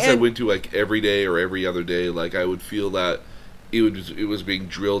there's a class I and- went to like every day or every other day, like, I would feel that it was being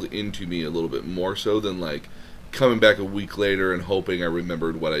drilled into me a little bit more so than, like, coming back a week later and hoping I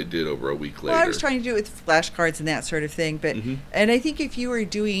remembered what I did over a week later. Well, I was trying to do it with flashcards and that sort of thing, but Mhm. and I think if you were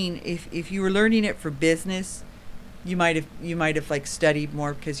if you were learning it for business, you might have like studied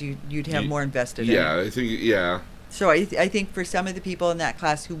more because you'd have more invested in it. Yeah, I think, yeah. So I think for some of the people in that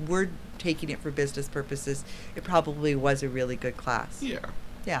class who were taking it for business purposes, it probably was a really good class. Yeah.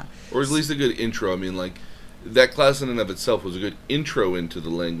 Yeah. Or at least a good intro. I mean, like, that class in and of itself was a good intro into the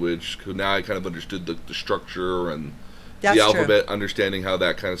language. 'Cause now I kind of understood the structure and That's the true. alphabet, understanding how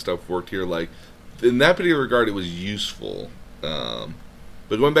that kind of stuff worked here. Like, in that particular regard, it was useful. But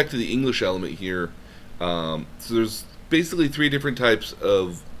going back to the English element here, so there's basically 3 different types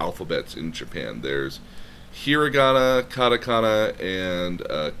of alphabets in Japan. There's hiragana, katakana, and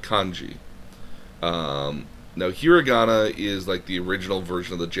kanji. Now, hiragana is like the original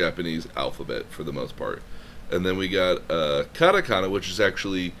version of the Japanese alphabet for the most part. And then we got katakana, which is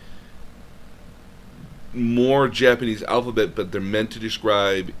actually more Japanese alphabet, but they're meant to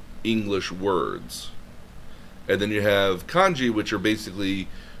describe English words. And then you have kanji, which are basically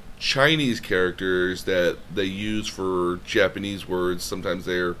Chinese characters that they use for Japanese words. Sometimes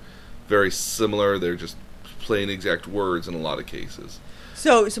they're very similar. They're just plain exact words in a lot of cases.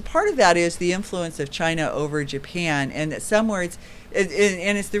 So part of that is the influence of China over Japan, and that some words,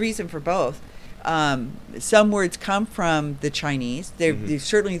 and it's the reason for both. Some words come from the Chinese.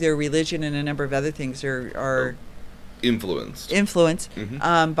 Certainly their religion and a number of other things are Influenced. influenced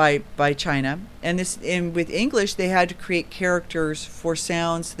Mhm. by China. And with English, they had to create characters for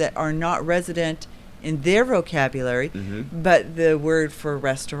sounds that are not resident in their vocabulary, Mhm. but the word for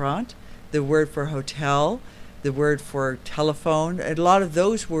restaurant, the word for hotel, the word for telephone, a lot of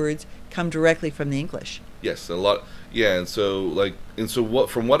those words come directly from the English. Yes, a lot. Yeah, and so what,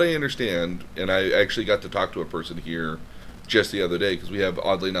 from what I understand, and I actually got to talk to a person here just the other day, because we have,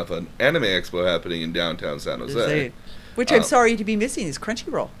 oddly enough, an anime expo happening in downtown San Jose. Which I'm sorry to be missing is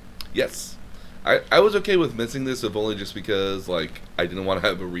Crunchyroll. Yes. I was okay with missing this, if only just because, like, I didn't want to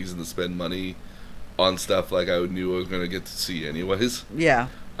have a reason to spend money on stuff like I knew I was going to get to see anyways. Yeah.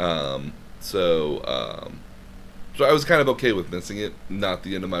 So I was kind of okay with missing it, not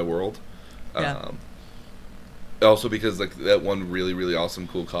the end of my world. Yeah. Also because, like, that one really, really awesome,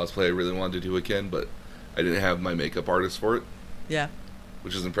 cool cosplay I really wanted to do again, but I didn't have my makeup artist for it, Yeah.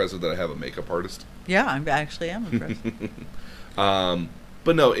 which is impressive that I have a makeup artist. Yeah, I'm impressed.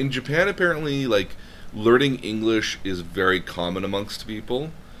 But no, in Japan, apparently, like, learning English is very common amongst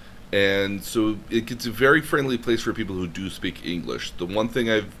people. And so it's a very friendly place for people who do speak English. The one thing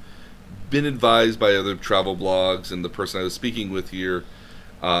I've been advised by other travel blogs and the person I was speaking with here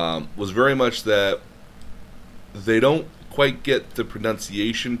was very much that they don't quite get the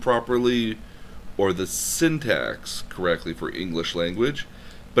pronunciation properly or the syntax correctly for English language.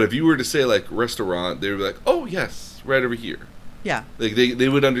 But if you were to say, like, restaurant, they would be like, oh, yes, right over here. Yeah. Like,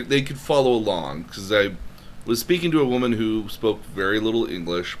 they could follow along, because I was speaking to a woman who spoke very little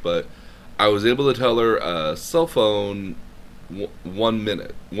English, but I was able to tell her cell phone 1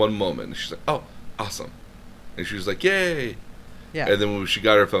 minute, 1 moment. And she's like, oh, awesome. And she was like, yay. Yeah. And then when she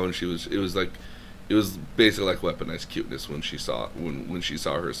got her phone, it was basically like weaponized cuteness when she saw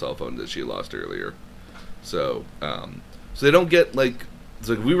her cell phone that she lost earlier. So so they don't get, like, it's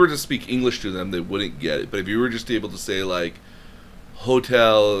like if we were to speak English to them, they wouldn't get it. But if you were just able to say, like,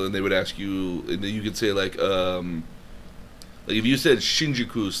 hotel, and they would ask you, and then you could say, like if you said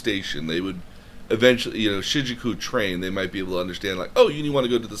Shinjuku Station, they would eventually, Shinjuku train, they might be able to understand, like, oh, you want to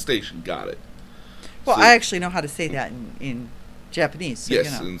go to the station, got it. Well, So- I actually know how to say that in Japanese. So,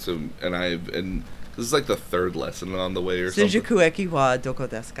 yes, you know. and this is like the 3rd lesson on the way or something. Shinjuku eki wa doko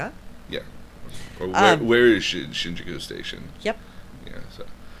desu ka? Yeah. Or Um, where is Shinjuku Station? Yep.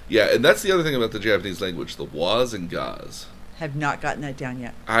 Yeah, and that's the other thing about the Japanese language, the was and gas. Have not gotten that down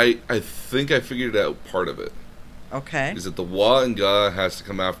yet. I think I figured out part of it. Okay. Is that the wa and ga has to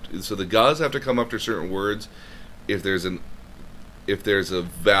come after, so the gas have to come after certain words if there's a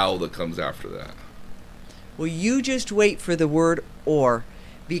vowel that comes after that. Well, you just wait for the word or,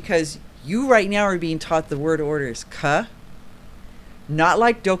 because you right now are being taught the word order is ka. not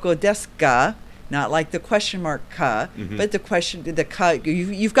like doko desu ka, not like the question mark ka, but the ka.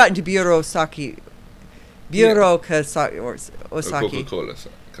 You've gotten to Osaki. Osaki. Coca-Cola.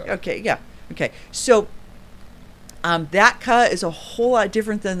 Okay, yeah. Okay. So that ka is a whole lot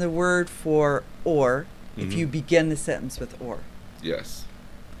different than the word for or if you begin the sentence with or. Yes.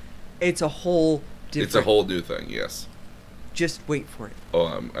 It's a whole different. It's a whole new thing, yes. Just wait for it.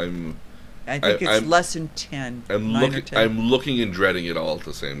 Oh, I think it's lesson 10. I'm looking and dreading it all at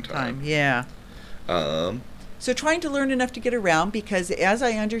the same time. Yeah. So trying to learn enough to get around, because as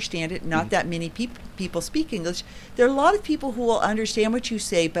I understand it, not that many people speak English. There are a lot of people who will understand what you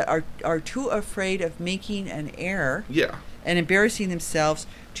say, but are too afraid of making an error. Yeah. And embarrassing themselves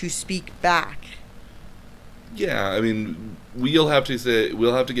to speak back. Yeah, I mean, we'll have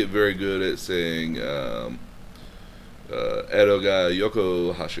to get very good at saying Edo ga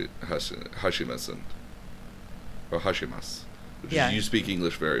yoko hashimasen or hashimasu, which is you speak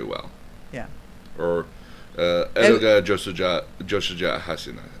English very well. Yeah. Or Edo ga josuja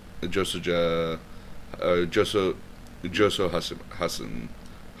hasina joso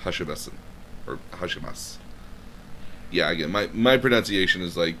hashimasen or hashimasu. Yeah, again, my pronunciation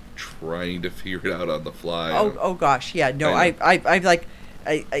is like trying to figure it out on the fly. Oh gosh, yeah. No, I'm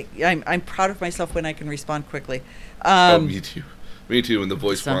proud of myself when I can respond quickly. Me too. Me too. When the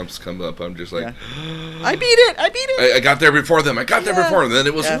voice prompts come up, I'm just like, I beat it. I got there before them. Then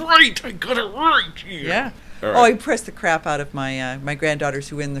it was right. I got it right. Yeah. Right. Oh, I pressed the crap out of my my granddaughters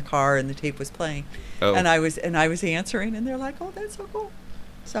who were in the car and the tape was playing, and I was answering, and they're like, "Oh, that's so cool."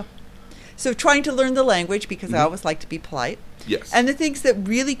 So trying to learn the language, because I always like to be polite. Yes. And the things that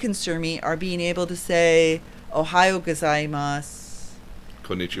really concern me are being able to say "Ohayo gozaimasu,"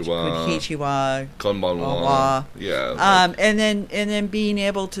 "Konnichiwa," "Konbanwa." Yeah. And then being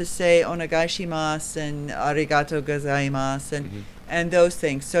able to say "Onegaishimasu" and "Arigato gozaimasu" and those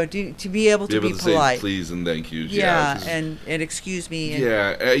things. So to be able to be polite. Say please and thank you. Yeah, and excuse me.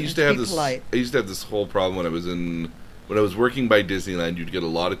 And, I used to have this. Polite. I used to have this whole problem when I was working by Disneyland. You'd get a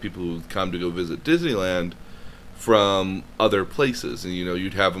lot of people who would come to go visit Disneyland from other places, and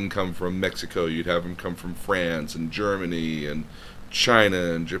you'd have them come from Mexico, you'd have them come from France and Germany and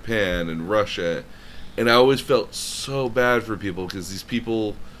China and Japan and Russia, and I always felt so bad for people because these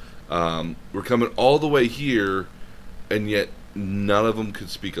people were coming all the way here, and yet none of them could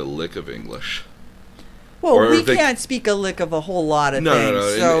speak a lick of English. Well, we can't speak a lick of a whole lot of things.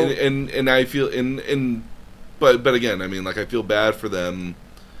 No. So. And I feel But again, I mean, like, I feel bad for them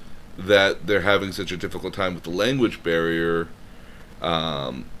that they're having such a difficult time with the language barrier,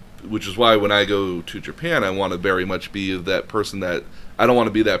 which is why when I go to Japan, I want to very much be that person that I don't want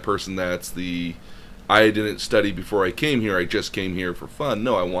to be that person that's I didn't study before I came here. I just came here for fun.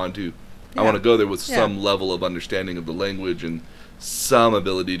 No, I want to go there with some level of understanding of the language and some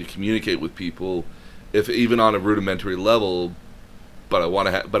ability to communicate with people, if even on a rudimentary level. But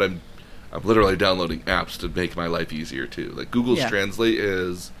I'm literally downloading apps to make my life easier too. Like Google's Translate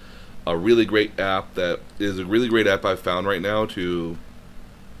is a really great app I've found right now to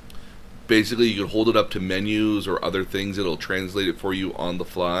basically you can hold it up to menus or other things, it'll translate it for you on the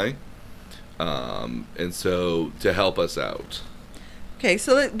fly. And so to help us out. Okay,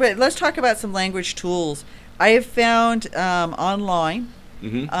 so let's talk about some language tools. I have found online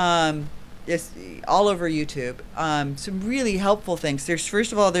just all over YouTube, some really helpful things.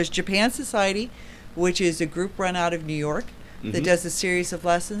 First of all, there's Japan Society, which is a group run out of New York that does a series of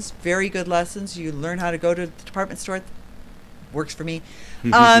lessons, very good lessons. You learn how to go to the department store. Works for me.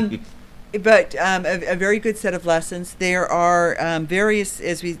 But a very good set of lessons. There are various,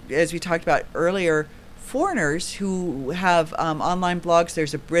 as we talked about earlier, foreigners who have online blogs.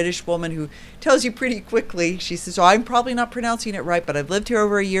 There's a British woman who tells you pretty quickly. She says, I'm probably not pronouncing it right, but I've lived here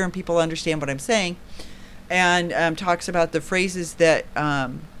over a year and people understand what I'm saying. And talks about the phrases that they're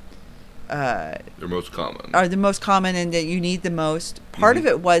most common. Are the most common and that you need the most. Part of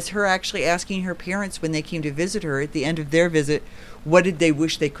it was her actually asking her parents when they came to visit her at the end of their visit, what did they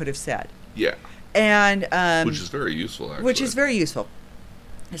wish they could have said? Yeah. And which is very useful, actually. Which is very useful.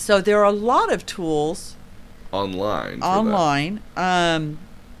 So there are a lot of tools online.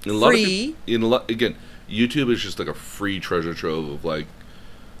 Free. Again, YouTube is just like a free treasure trove of like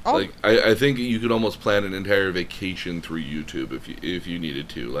I think you could almost plan an entire vacation through YouTube if you needed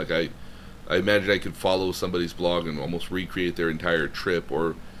to. Like I imagine I could follow somebody's blog and almost recreate their entire trip,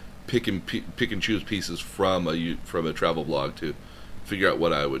 or pick and choose pieces from a travel blog to figure out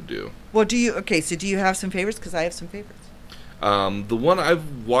what I would do. Well, do you have some favorites? Because I have some favorites. The one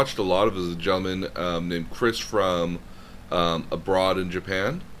I've watched a lot of is a gentleman named Chris from abroad in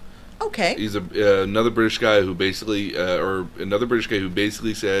Japan. Okay. He's another British guy who basically,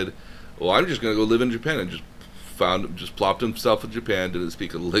 said, "Well, I'm just going to go live in Japan," and just plopped himself in Japan. Didn't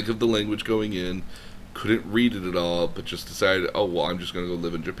speak a lick of the language going in, couldn't read it at all, but just decided, "Oh well, I'm just going to go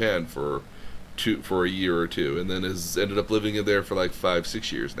live in Japan for a year or two," and then has ended up living in there for like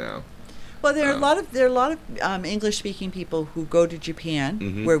 5-6 years now. Well, there are a lot of English speaking people who go to Japan,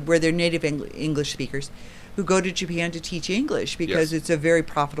 Mhm. where they're native English speakers, who go to Japan to teach English because Yes. it's a very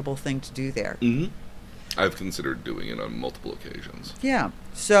profitable thing to do there. Mm-hmm. I've considered doing it on multiple occasions. Yeah.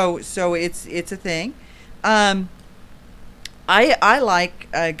 So it's a thing. I like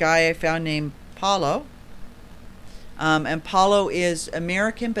a guy I found named Paulo. And Paulo is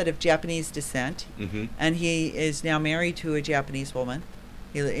American but of Japanese descent, Mm-hmm. and he is now married to a Japanese woman,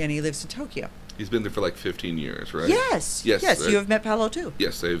 and he lives in Tokyo. He's been there for like 15 years, right? Yes. Yes. Yes. You have met Paulo too.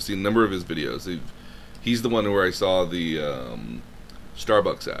 Yes, I've seen a number of his videos. He's the one where I saw the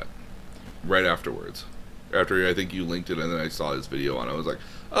Starbucks ad right afterwards. After I think you linked it, and then I saw his video on it. I was like,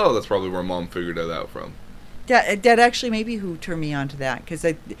 oh, that's probably where Mom figured that out from. That actually may be who turned me on to that, because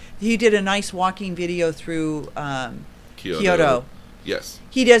he did a nice walking video through Kyoto. Yes.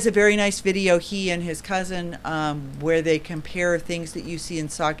 He does a very nice video, he and his cousin, where they compare things that you see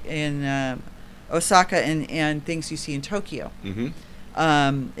in Osaka and things you see in Tokyo, Mm-hmm.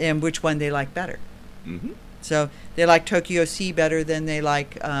 and which one they like better. Mm-hmm. So they like Tokyo Sea better than they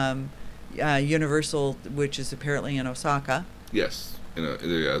like Universal, which is apparently in Osaka. Yes.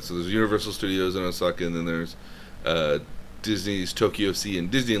 Yeah, so there's Universal Studios in Osaka, and then there's Disney's Tokyo Sea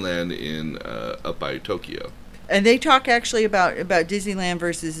and Disneyland up by Tokyo. And they talk actually about Disneyland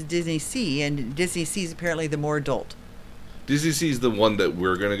versus Disney Sea, and Disney Sea is apparently the more adult. Disney Sea is the one that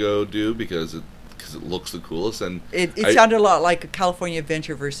we're gonna go do because it looks the coolest, and It sounded a lot like a California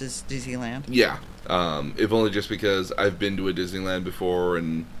Adventure versus Disneyland. yeah. If only just because I've been to a Disneyland before,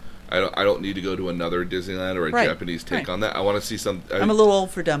 and I don't need to go to another Disneyland or a Right, Japanese take right. on that. I want to see some. I'm a little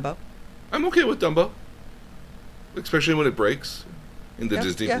old for Dumbo. I'm okay with Dumbo, especially when it breaks, and the Yeah,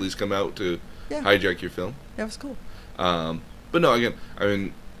 Disney yeah. police come out to Yeah, hijack your film. that was cool. But no, again, I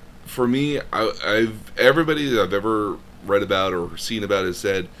mean, for me, everybody that I've ever read about or seen about has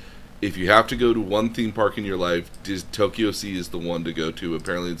said, if you have to go to one theme park in your life, Tokyo Sea is the one to go to.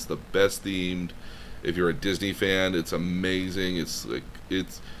 Apparently, it's the best themed. If you're a Disney fan, it's amazing.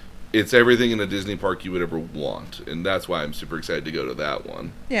 It's everything in a Disney park you would ever want, and that's why I'm super excited to go to that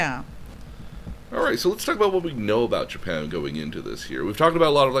one. Yeah. All right, so let's talk about what we know about Japan going into this here. We've talked about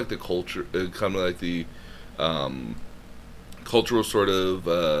a lot of like the culture, kind of like the cultural sort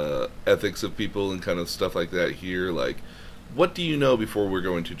of ethics of people and kind of stuff like that here. Like, what do you know before we're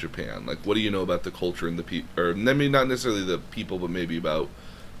going to Japan? Like, what do you know about the culture and the people, or maybe not necessarily the people, but maybe about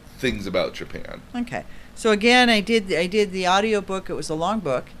things about Japan? Okay. So again, I did the audiobook. It was a long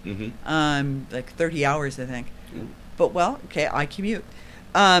book, Mm-hmm. like 30 hours, I think. Ooh. But well, okay, I commute,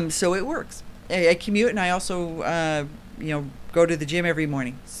 so it works. I commute, and I also go to the gym every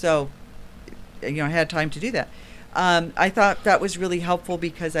morning. So I had time to do that. I thought that was really helpful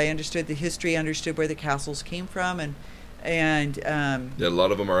because I understood the history, understood where the castles came from, and Yeah, a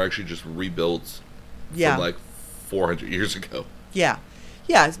lot of them are actually just rebuilt yeah, from like 400 years ago. yeah,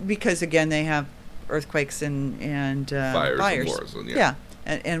 because again they have earthquakes and Fires and wars, and yeah.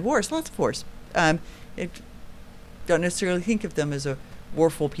 and wars, lots of wars. Don't necessarily think of them as a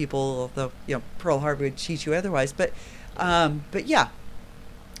warful people, although Pearl Harbor would teach you otherwise. But yeah.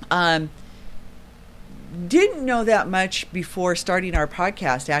 Didn't know that much before starting our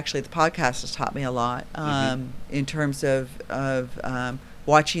podcast. Actually, the podcast has taught me a lot in terms of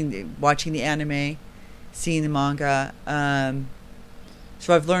watching the anime, seeing the manga.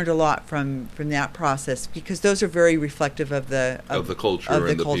 So I've learned a lot from that process because those are very reflective of the culture of the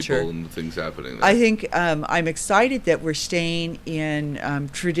and the culture. people and the things happening there. I think I'm excited that we're staying in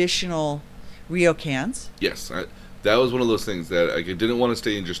traditional ryokans. Yes, that was one of those things that I didn't want to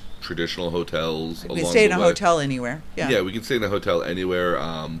stay in just traditional hotels. We stay in a hotel anywhere. Yeah, we can stay in a hotel anywhere.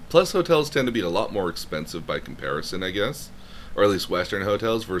 Plus, hotels tend to be a lot more expensive by comparison, I guess, or at least Western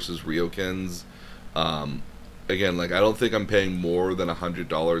hotels versus ryokans. Again, like I don't think I'm paying more than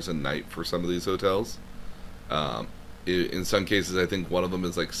 $100 a night for some of these hotels. In some cases, I think one of them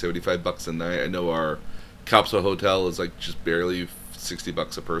is like $75 a night. I know our Capsule Hotel is like just barely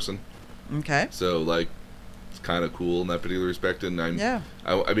 $60 a person. Okay. So like, it's kind of cool in that particular respect. And I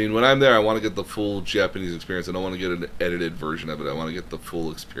mean, when I'm there, I want to get the full Japanese experience. I don't want to get an edited version of it. I want to get the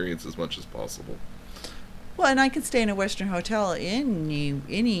full experience as much as possible. Well, and I can stay in a Western hotel anywhere.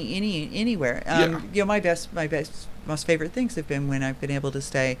 My most favorite things have been when I've been able to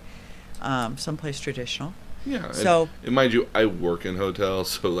stay someplace traditional. Yeah. So, and mind you, I work in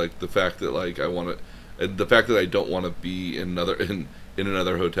hotels, so like the fact that like I want to, and the fact that I don't want to be in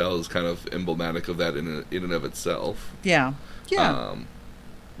another hotel is kind of emblematic of that in and of itself. yeah. Yeah.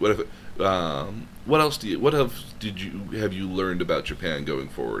 What if? What else have you learned about Japan going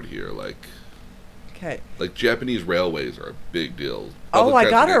forward here? Okay. Like Japanese railways are a big deal. Oh, I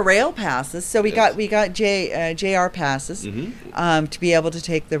got our rail passes. So we Yes. got JR passes to be able to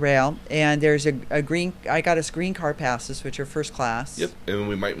take the rail, and there's a green. I got us green car passes, which are first class. Yep, and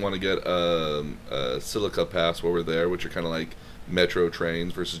we might want to get a Silica pass while we're there, which are kind of like metro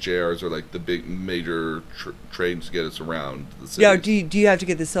trains versus JRs are like the big major trains to get us around the city. Yeah. Do you have to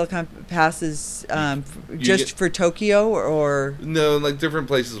get the Silicon passes just for Tokyo or? No, like different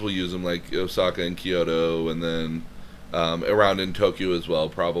places will use them, like Osaka and Kyoto, and then around in Tokyo as well,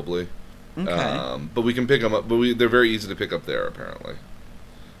 probably. Okay. But we can pick them up. But they're very easy to pick up there, apparently.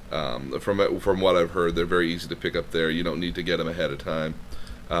 From what I've heard, they're very easy to pick up there. You don't need to get them ahead of time.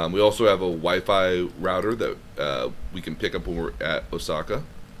 We also have a Wi-Fi router that we can pick up when we're at Osaka.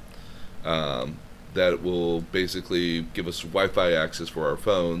 That will basically give us Wi-Fi access for our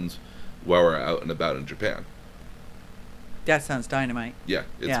phones while we're out and about in Japan. That sounds dynamite. Yeah,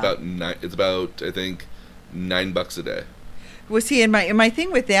 it's Yeah. about It's about I think $9 a day. Well, see, and my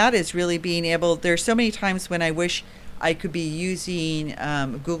thing with that is really being able. There's so many times when I wish I could be using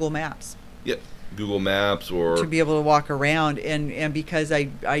Google Maps Yeah, Google Maps or to be able to walk around, and because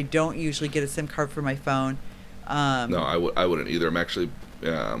I don't usually get a SIM card for my phone. no, I wouldn't either. I'm actually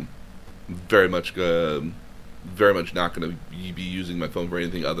very much not going to be using my phone for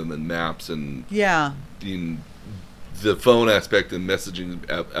anything other than maps and Yeah. in the phone aspect and messaging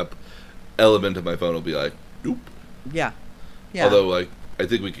element of my phone will be like, nope. Yeah. Yeah. Although, like, I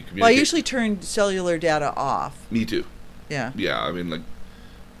think we can communicate. Well, I usually turn cellular data off. Me too. Yeah. Yeah, I mean, like,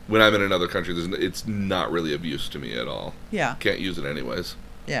 when I'm in another country, it's not really of use to me at all. Yeah. Can't use it anyways.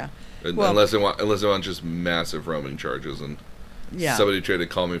 Yeah. Well, Unless I want just massive roaming charges and yeah. somebody tried to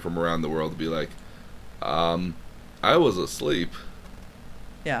call me from around the world to be like, I was asleep,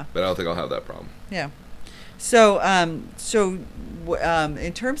 Yeah. but I don't think I'll have that problem. Yeah. So,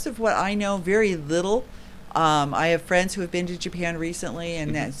 in terms of what I know, very little. I have friends who have been to Japan recently,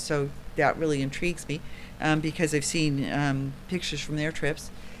 and that really intrigues me because I've seen pictures from their trips.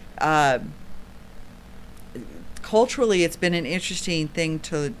 Culturally, it's been an interesting thing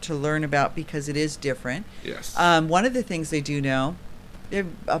to learn about because it is different. Yes. One of the things they do know, there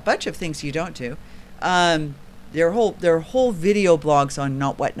are a bunch of things you don't do. There are whole video blogs on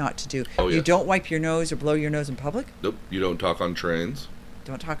what not to do. Oh, You yes. don't wipe your nose or blow your nose in public. Nope. You don't talk on trains.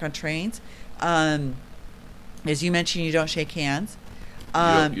 Don't talk on trains. As you mentioned, you don't shake hands.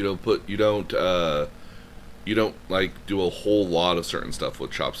 You don't like do a whole lot of certain stuff with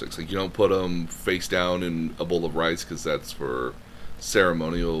chopsticks. Like you don't put them face down in a bowl of rice because that's for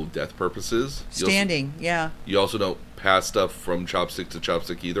ceremonial death purposes. Standing, yeah. You also don't pass stuff from chopstick to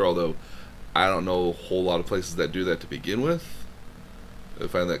chopstick either. Although I don't know a whole lot of places that do that to begin with. I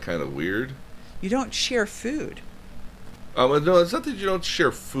find that kind of weird. You don't share food. No, it's not that you don't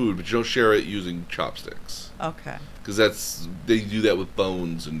share food, but you don't share it using chopsticks. Okay. Because they do that with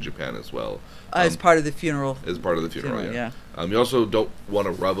bones in Japan as well. As part of the funeral. As part of the funeral, Yeah. You also don't want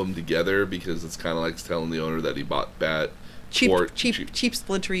to rub them together because it's kind of like telling the owner that he bought bad, Cheap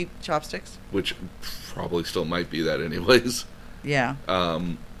splintery chopsticks. which probably still might be that anyways. Yeah.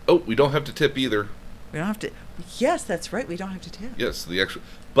 We don't have to tip either. We don't have to. Yes, that's right. We don't have to tip. Yes,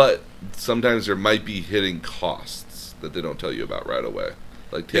 but sometimes there might be hidden costs that they don't tell you about right away,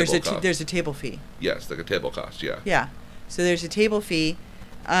 like table costs. There's a table fee. Yes, like a table cost. Yeah. Yeah. So there's a table fee.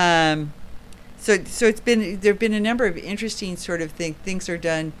 So there've been a number of interesting sort of things are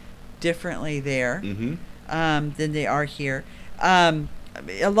done differently there than they are here.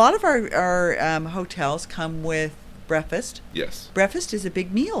 A lot of our hotels come with breakfast. Yes. Breakfast is a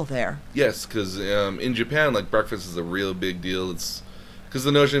big meal there. Yes, because in Japan, like breakfast is a real big deal. It's because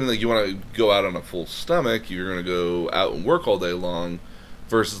the notion like you want to go out on a full stomach, you're going to go out and work all day long,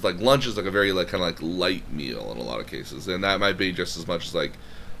 versus like lunch is like a very like kind of like light meal in a lot of cases, and that might be just as much as like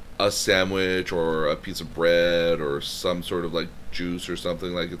a sandwich or a piece of bread or some sort of like juice or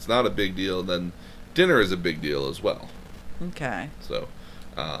something. Like it's not a big deal. Then dinner is a big deal as well. Okay. So,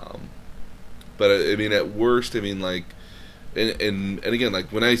 but I mean, at worst, I mean, like, and again,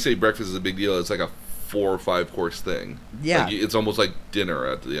 like when I say breakfast is a big deal, it's like a 4 or 5 course thing. Yeah. Like, it's almost like dinner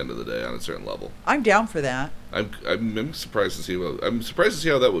at the end of the day on a certain level. I'm down for that. I'm surprised to see how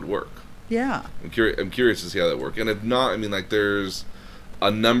that would work. Yeah. I'm curious to see how that works. And if not, I mean, like, there's a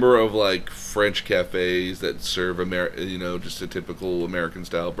number of like French cafes that serve just a typical American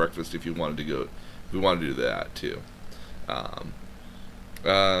style breakfast if you wanted to We want to do that too. Um,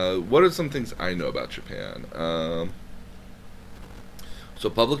 what are some things I know about Japan? So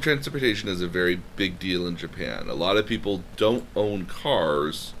public transportation is a very big deal in Japan. A lot of people don't own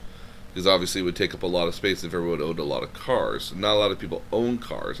cars because obviously it would take up a lot of space if everyone owned a lot of cars. Not a lot of people own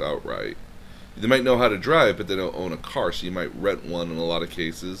cars outright. They might know how to drive, but they don't own a car, so you might rent one in a lot of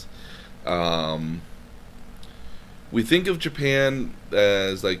cases. We think of Japan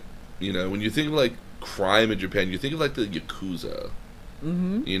as like, when you think of like crime in Japan, you think of like the Yakuza,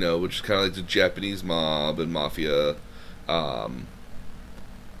 which is kind of like the Japanese mob and mafia.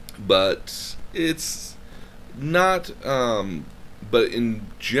 But it's not, but in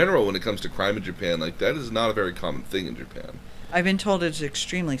general, when it comes to crime in Japan, like that is not a very common thing in Japan. I've been told it's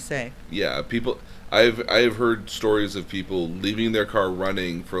extremely safe. Yeah, I've heard stories of people leaving their car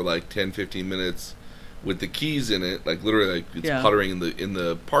running for like 10, 15 minutes with the keys in it, like literally like it's puttering in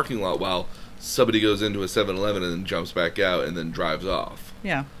the parking lot while somebody goes into a 7-Eleven and then jumps back out and then drives off.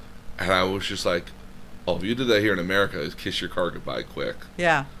 Yeah. And I was just like, oh, if you did that here in America, just kiss your car goodbye quick.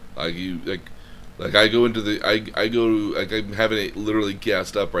 Yeah. Like I go into I'm having it literally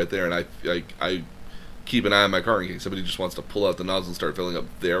gassed up right there, and I keep an eye on my car in case somebody just wants to pull out the nozzle and start filling up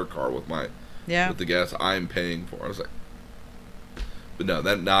their car with the gas I'm paying for. I was like, but no,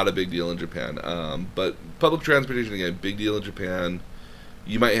 that's not a big deal in Japan. But public transportation, again, big deal in Japan.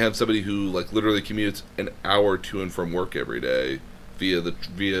 You might have somebody who like literally commutes an hour to and from work every day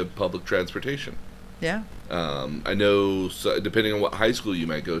via public transportation. Yeah. I know, so depending on what high school you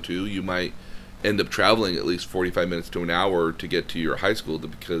might go to, you might end up traveling at least 45 minutes to an hour to get to your high school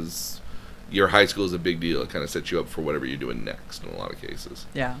because your high school is a big deal. It kind of sets you up for whatever you're doing next in a lot of cases.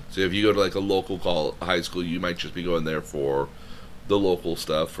 Yeah. So if you go to like a local high school, you might just be going there for the local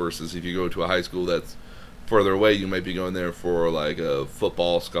stuff versus if you go to a high school that's further away, you might be going there for like a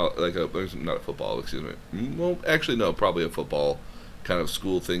football, not a football, excuse me. Well, actually, no, probably a football kind of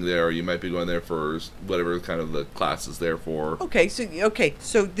school thing there, or you might be going there for whatever kind of the class is there for. Okay,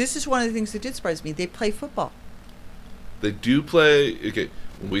 so this is one of the things that did surprise me. They play football. They do play. Okay,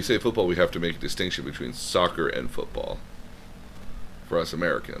 when we say football, we have to make a distinction between soccer and football. For us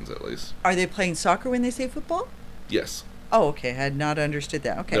Americans, at least. Are they playing soccer when they say football? Yes. Oh, okay. I had not understood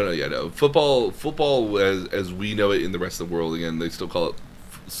that. Okay. No. Football, as we know it in the rest of the world, again, they still call it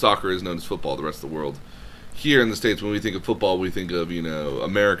soccer is known as football. The rest of the world. Here in the States, when we think of football, we think of,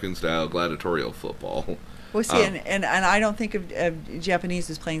 American-style gladiatorial football. Well, see, and I don't think of Japanese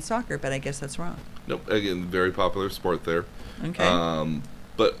as playing soccer, but I guess that's wrong. Nope. Again, very popular sport there. Okay.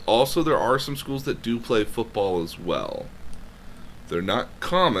 But also there are some schools that do play football as well. They're not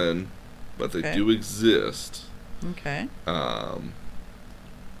common, but they do exist. Okay.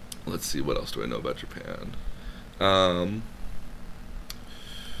 Let's see, what else do I know about Japan?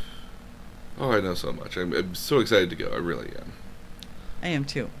 I know so much. I'm so excited to go. I really am. I am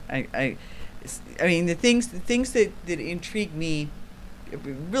too. I mean, the things that intrigue me.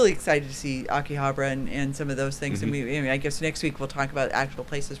 I'm really excited to see Akihabara and some of those things. Mm-hmm. And I guess next week we'll talk about actual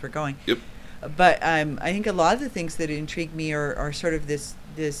places we're going. Yep. But I think a lot of the things that intrigue me are sort of this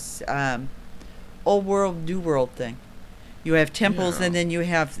old world, new world thing. You have temples, and then you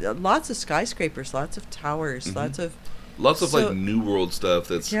have lots of skyscrapers, lots of towers, mm-hmm. lots of like new world stuff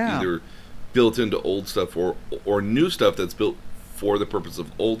that's either built into old stuff or new stuff that's built for the purpose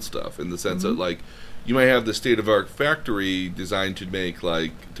of old stuff, in the sense that like you might have the state-of-art factory designed to make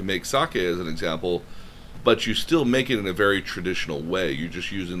sake as an example, but you still make it in a very traditional way. You're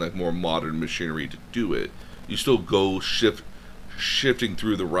just using like more modern machinery to do it. You still go shifting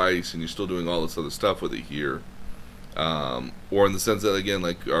through the rice, and you're still doing all this other stuff with it here. Or in the sense that, again,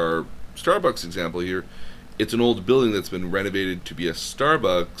 like our Starbucks example here, it's an old building that's been renovated to be a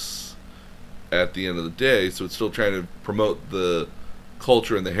Starbucks at the end of the day, so it's still trying to promote the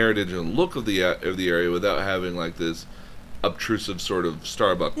culture and the heritage and look of the area without having like this obtrusive sort of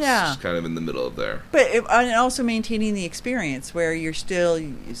Starbucks just kind of in the middle of there. But and also maintaining the experience where you're still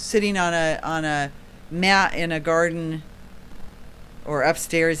sitting on a mat in a garden or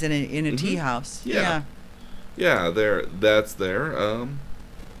upstairs in a tea house. Yeah, that's there.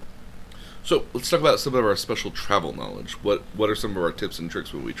 So let's talk about some of our special travel knowledge. What are some of our tips and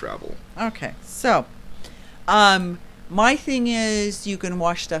tricks when we travel? Okay, so my thing is you can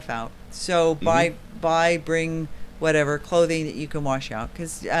wash stuff out. So bring whatever clothing that you can wash out,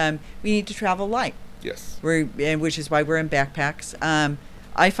 because we need to travel light. Yes. Which is why we're in backpacks.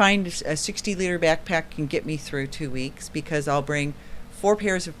 I find a 60-liter backpack can get me through 2 weeks, because I'll bring 4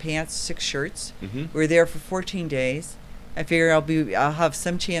 pairs of pants, 6 shirts. Mm-hmm. We're there for 14 days. I figure I'll have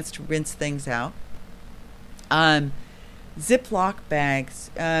some chance to rinse things out. Ziploc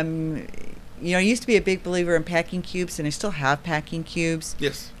bags. I used to be a big believer in packing cubes, and I still have packing cubes.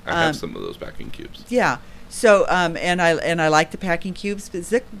 Yes, I have some of those packing cubes. Yeah. So, and I like the packing cubes, but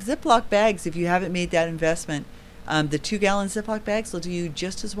Ziploc bags, if you haven't made that investment, the 2-gallon Ziploc bags will do you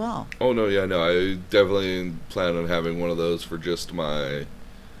just as well. Oh, no, yeah, no, I definitely plan on having one of those for just my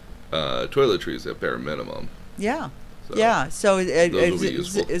toiletries at bare minimum. Yeah. So, yeah, so a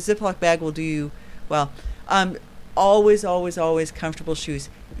Ziploc bag will do you well. Always, always, always comfortable shoes.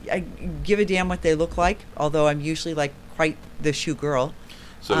 I give a damn what they look like, although I'm usually like quite the shoe girl.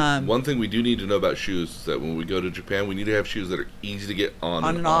 So one thing we do need to know about shoes is that when we go to Japan, we need to have shoes that are easy to get on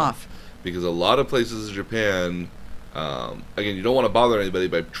and off. Because a lot of places in Japan, again, you don't want to bother anybody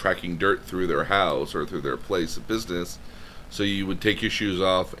by tracking dirt through their house or through their place of business. So you would take your shoes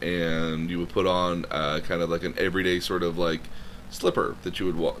off and you would put on kind of like an everyday sort of like slipper that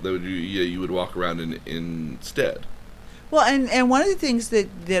you would you would walk around in instead. Well, and one of the things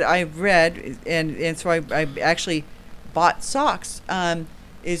that I've read, and so I actually bought socks,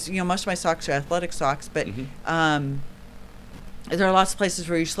 is most of my socks are athletic socks, but there are lots of places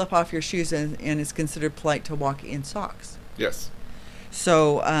where you slip off your shoes and it's considered polite to walk in socks. Yes.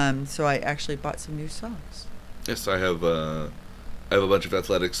 So so I actually bought some new socks. Yes, I have a bunch of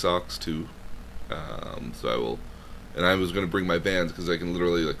athletic socks too. So I will, and I was going to bring my Vans because I can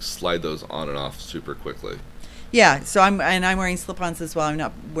literally like slide those on and off super quickly. Yeah, so I'm wearing slip-ons as well. I'm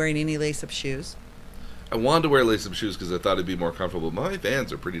not wearing any lace-up shoes. I wanted to wear lace-up shoes because I thought it'd be more comfortable. My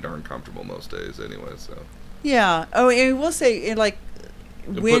Vans are pretty darn comfortable most days anyway, so. Yeah. Oh, and we'll say, like,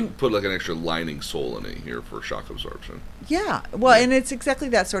 put like an extra lining sole in it here for shock absorption. Yeah. Well, and it's exactly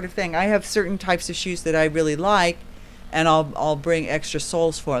that sort of thing. I have certain types of shoes that I really like, and I'll bring extra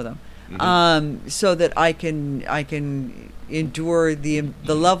soles for them, so that I can endure the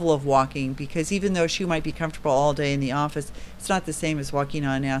level of walking, because even though a shoe might be comfortable all day in the office, it's not the same as walking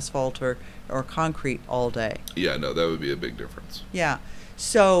on asphalt or concrete all day. Yeah, no, that would be a big difference. Yeah.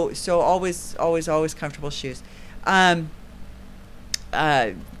 So always comfortable shoes.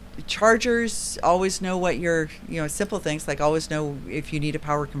 Chargers, always know what your, simple things, like always know if you need a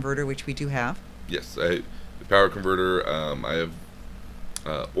power converter, which we do have. Yes, the power converter, I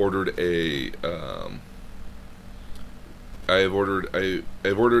have ordered I've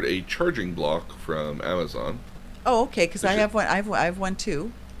ordered a charging block from Amazon. Oh, okay, because I have one. I have one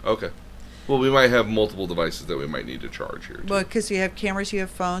too. Okay. Well, we might have multiple devices that we might need to charge here, too. Well, because you have cameras, you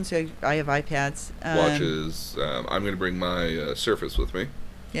have phones, I have iPads. Watches. I'm going to bring my Surface with me.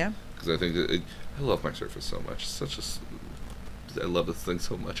 Yeah. Because I think that I love my Surface so much. I love this thing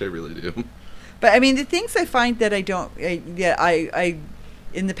so much. I really do. But, I mean, the things I find that I don't, I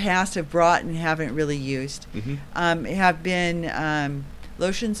in the past have brought and haven't really used, have been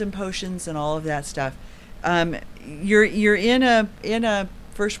lotions and potions and all of that stuff. You're in a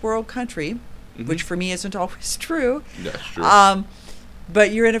first world country, which for me isn't always true. That's true.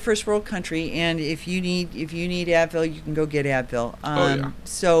 But you're in a first world country, and if you need Advil, you can go get Advil.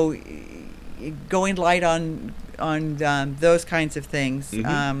 So going light on those kinds of things,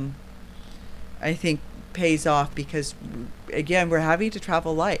 I think pays off, because again, we're having to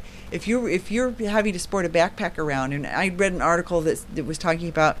travel light. If you're having to sport a backpack around, and I read an article that was talking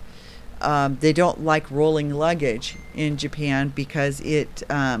about they don't like rolling luggage in Japan because it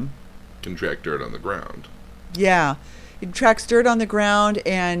can track dirt on the ground. Yeah, it tracks dirt on the ground,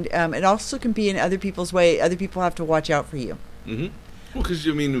 and it also can be in other people's way. Other people have to watch out for you. Well, because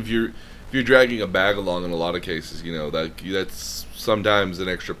if you're dragging a bag along, in a lot of cases, that's sometimes an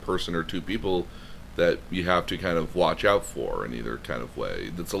extra person or two people that you have to kind of watch out for in either kind of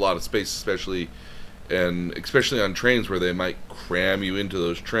way. That's a lot of space, especially on trains where they might cram you into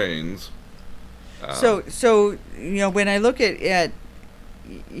those trains. So when I look at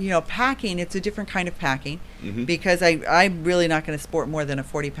packing, it's a different kind of packing, because I'm really not going to sport more than a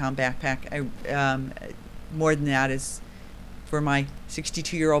 40-pound backpack. More than that is, for my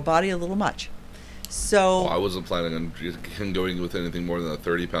 62-year-old body, a little much. So I wasn't planning on going with anything more than a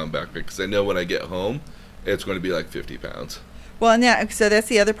 30-pound backpack, because I know when I get home, it's going to be like 50 pounds. Well, and so that's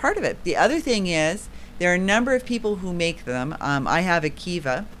the other part of it. The other thing is, there are a number of people who make them. I have a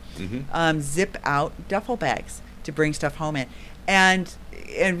Kiva zip-out duffel bags to bring stuff home in, and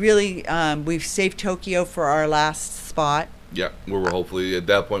really, we've saved Tokyo for our last spot. Yeah, where we're hopefully at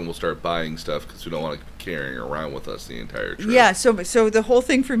that point we'll start buying stuff, because we don't want to be carrying around with us the entire trip. Yeah, so the whole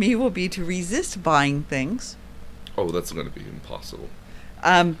thing for me will be to resist buying things. Oh, that's going to be impossible.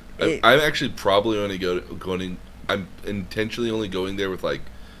 I'm actually probably only I'm intentionally only going there with like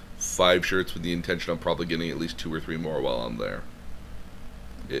 5 shirts, with the intention of probably getting at least 2 or 3 more while I'm there.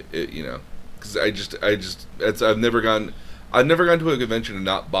 Because I've never gone. I've never gone to a convention and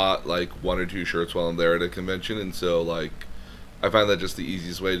not bought like one or two shirts while I'm there at a convention, and so like I find that just the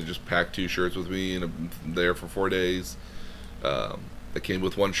easiest way to just pack two shirts with me, and I'm there for 4 days. I came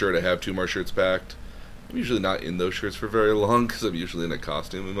with one shirt. I have two more shirts packed. I'm usually not in those shirts for very long because I'm usually in a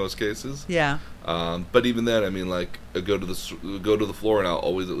costume in most cases. Yeah. But even then, I mean, like I go to the floor, and I'll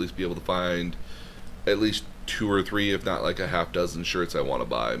always at least be able to find at least two or three, if not like a half dozen shirts I want to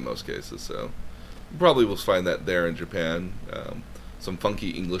buy in most cases. So probably will find that there in Japan. Some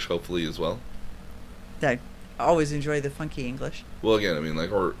funky English, hopefully, as well. I always enjoy the funky English. Well, again, I mean,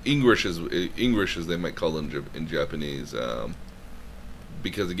 like, or English as they might call it in Japanese.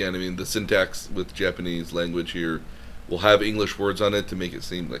 Because again, I mean, the syntax with Japanese language here will have English words on it to make it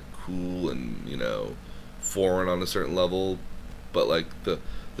seem like cool and, you know, foreign on a certain level, but like the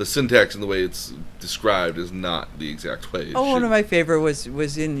syntax and the way it's described is not the exact way it should. One of my favorite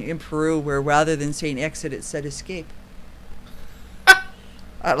was in Peru, where rather than saying exit, it said escape.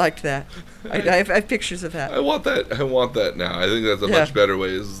 I liked that. I have pictures of that. I want that now. I think that's a much better way.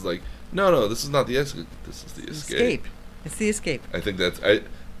 Is like, no, this is not the exit. This is the escape. It's the escape. I think that's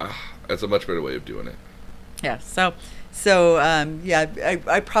a much better way of doing it. Yeah.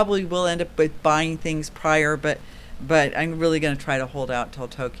 I probably will end up with buying things prior, but I'm really going to try to hold out till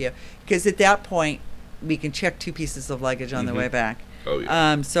Tokyo, because at that point we can check 2 pieces of luggage on the way back. Oh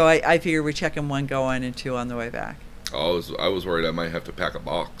yeah. So I figure we're checking 1 going and 2 on the way back. I was worried I might have to pack a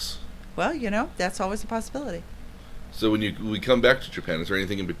box. Well, you know, that's always a possibility. So when we come back to Japan, is there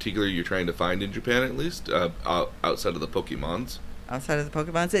anything in particular you're trying to find in Japan, at least outside of the Pokemons? Outside of the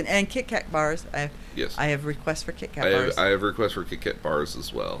Pokemons and Kit Kat bars, Yes. I have requests for Kit Kat bars. I have requests for Kit Kat bars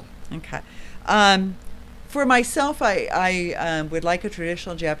as well. Okay. For myself, I would like a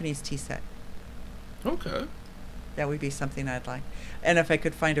traditional Japanese tea set. Okay. That would be something I'd like. And if I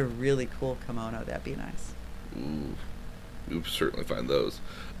could find a really cool kimono, that'd be nice. Ooh, you'll certainly find those.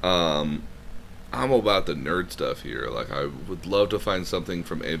 I'm about the nerd stuff here. Like, I would love to find something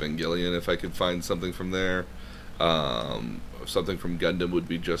from Evangelion if I could find something from there. Something from Gundam would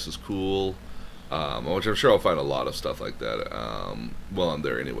be just as cool. Which I'm sure I'll find a lot of stuff like that while I'm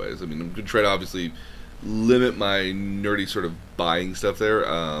there anyways. I mean, I'm going to try to obviously limit my nerdy sort of buying stuff there.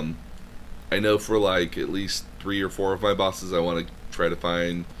 I know for like at least 3 or 4 of my bosses I want to try to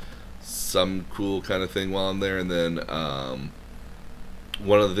find some cool kind of thing while I'm there, and then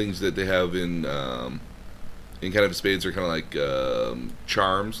one of the things that they have in kind of spades are kind of like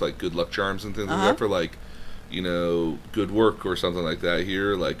charms, like good luck charms and things like that for like, you know, good work or something like that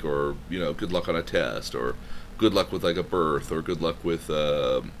here, like, or, you know, good luck on a test, or good luck with like a birth, or good luck with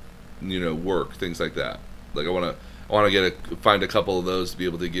you know, work, things like that. Like I want to find a couple of those to be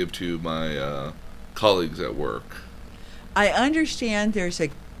able to give to my colleagues at work. I understand there's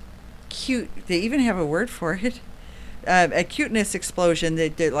they even have a word for it, a cuteness explosion,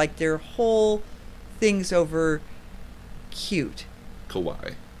 that like their whole things over cute.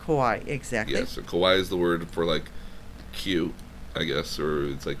 Kawaii, exactly. Yes, so kawaii is the word for like cute, I guess, or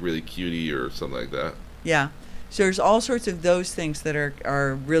it's like really cutie or something like that. Yeah. So there's all sorts of those things that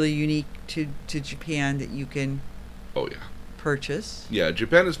are really unique to Japan that you can purchase. Yeah,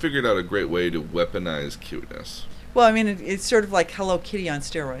 Japan has figured out a great way to weaponize cuteness. Well, I mean, it's sort of like Hello Kitty on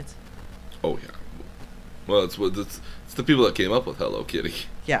steroids. Oh yeah. Well, it's the people that came up with Hello Kitty.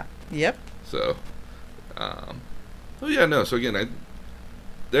 Yeah. Yep. So, So again,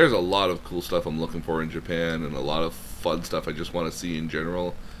 there's a lot of cool stuff I'm looking for in Japan, and a lot of fun stuff I just want to see in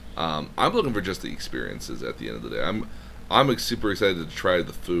general. I'm looking for just the experiences at the end of the day. I'm super excited to try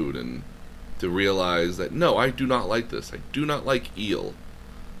the food and to realize that no, I do not like this. I do not like eel.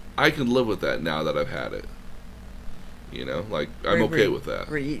 I can live with that now that I've had it. You know, like I'm okay with that.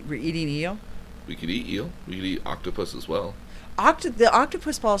 We're eating eel. We could eat eel. We could eat octopus as well. The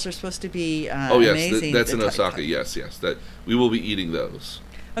octopus balls are supposed to be amazing. That's in Osaka. Yes, that we will be eating those.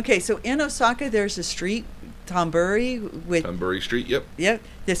 Okay, so in Osaka, there's a street, Tamburi Street. Yep. Yep.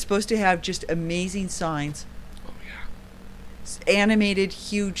 That's supposed to have just amazing signs. Oh yeah. Animated,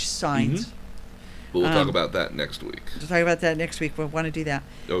 huge signs. Mm-hmm. But we'll talk about that next week. We'll talk about that next week. We want to do that.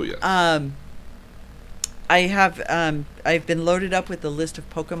 Oh yes. I've been loaded up with the list of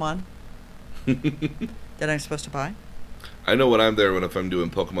Pokemon that I'm supposed to buy. I know when I'm there, if I'm doing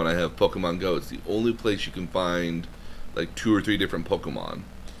Pokemon, I have Pokemon Go. It's the only place you can find like 2 or 3 different Pokemon.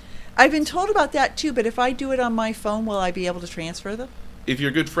 I've been told about that too, but if I do it on my phone, will I be able to transfer them? If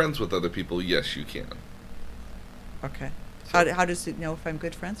you're good friends with other people, yes, you can. Okay. So, how does it know if I'm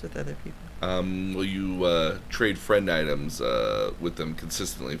good friends with other people? Well, you trade friend items with them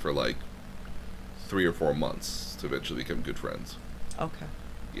consistently for like 3 or 4 months to eventually become good friends. Okay.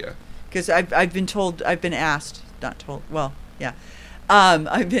 Yeah. because I've been told, I've been asked, not told, well, yeah.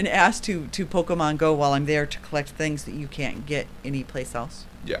 I've been asked to Pokemon Go while I'm there to collect things that you can't get anyplace else.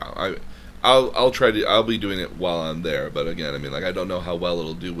 Yeah, I'll try to. I'll be doing it while I'm there, but again, I mean, like, I don't know how well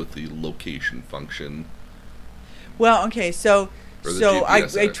it'll do with the location function. Well, okay, so I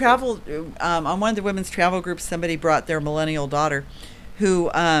GPS traveled on one of the women's travel groups. Somebody brought their millennial daughter, who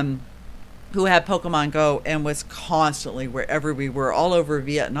had Pokemon Go and was constantly wherever we were, all over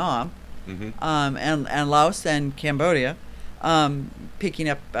Vietnam, and Laos and Cambodia, picking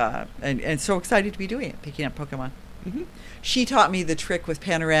up and so excited to be doing it, picking up Pokemon. Mm-hmm. She taught me the trick with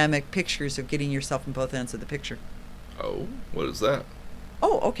panoramic pictures of getting yourself in both ends of the picture. Oh, what is that?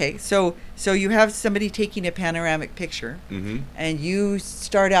 Oh, okay. So you have somebody taking a panoramic picture, and you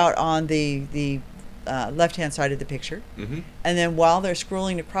start out on the left-hand side of the picture, and then while they're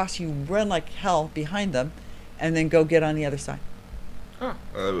scrolling across, you run like hell behind them, and then go get on the other side. Oh,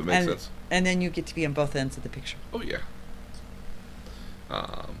 that would make sense. And then you get to be on both ends of the picture. Oh, yeah.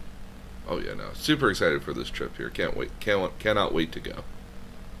 Oh, yeah, no. Super excited for this trip here. Can't wait. Cannot wait to go.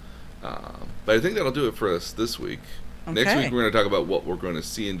 But I think that'll do it for us this week. Okay. Next week, we're going to talk about what we're going to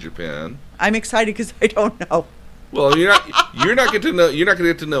see in Japan. I'm excited because I don't know. Well, you're not going to get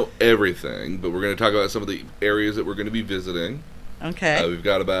to know everything, but we're going to talk about some of the areas that we're going to be visiting. Okay. We've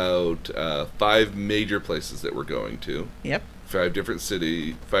got about 5 major places that we're going to. Yep. 5 different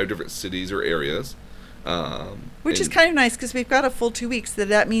cities or areas. Which is kind of nice because we've got a full 2 weeks.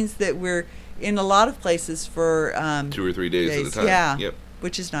 That means that we're in a lot of places for 2 or 3 days at a time. Yeah. Yep.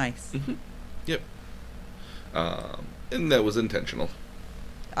 Which is nice. Mm-hmm. Yep. And that was intentional.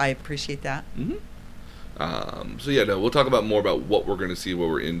 I appreciate that. Mm-hmm. So yeah, no, we'll talk about more about what we're going to see while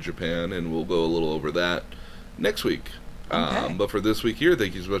we're in Japan, and we'll go a little over that next week. Okay. But for this week here,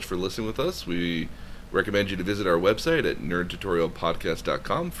 thank you so much for listening with us. We recommend you to visit our website at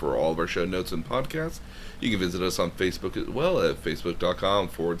nerdtutorialpodcast.com for all of our show notes and podcasts. You can visit us on Facebook as well at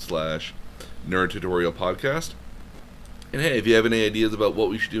facebook.com/nerdtutorialpodcast. And hey, if you have any ideas about what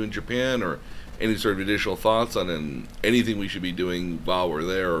we should do in Japan or any sort of additional thoughts on anything we should be doing while we're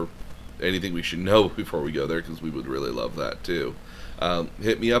there, or anything we should know before we go there, because we would really love that too.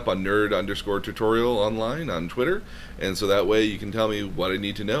 Hit me up on nerd_tutorial online on Twitter, and so that way you can tell me what I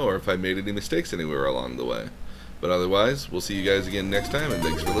need to know or if I made any mistakes anywhere along the way. But otherwise, we'll see you guys again next time, and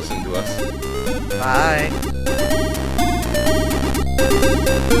thanks for listening to us.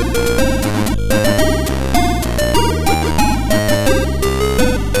 Bye.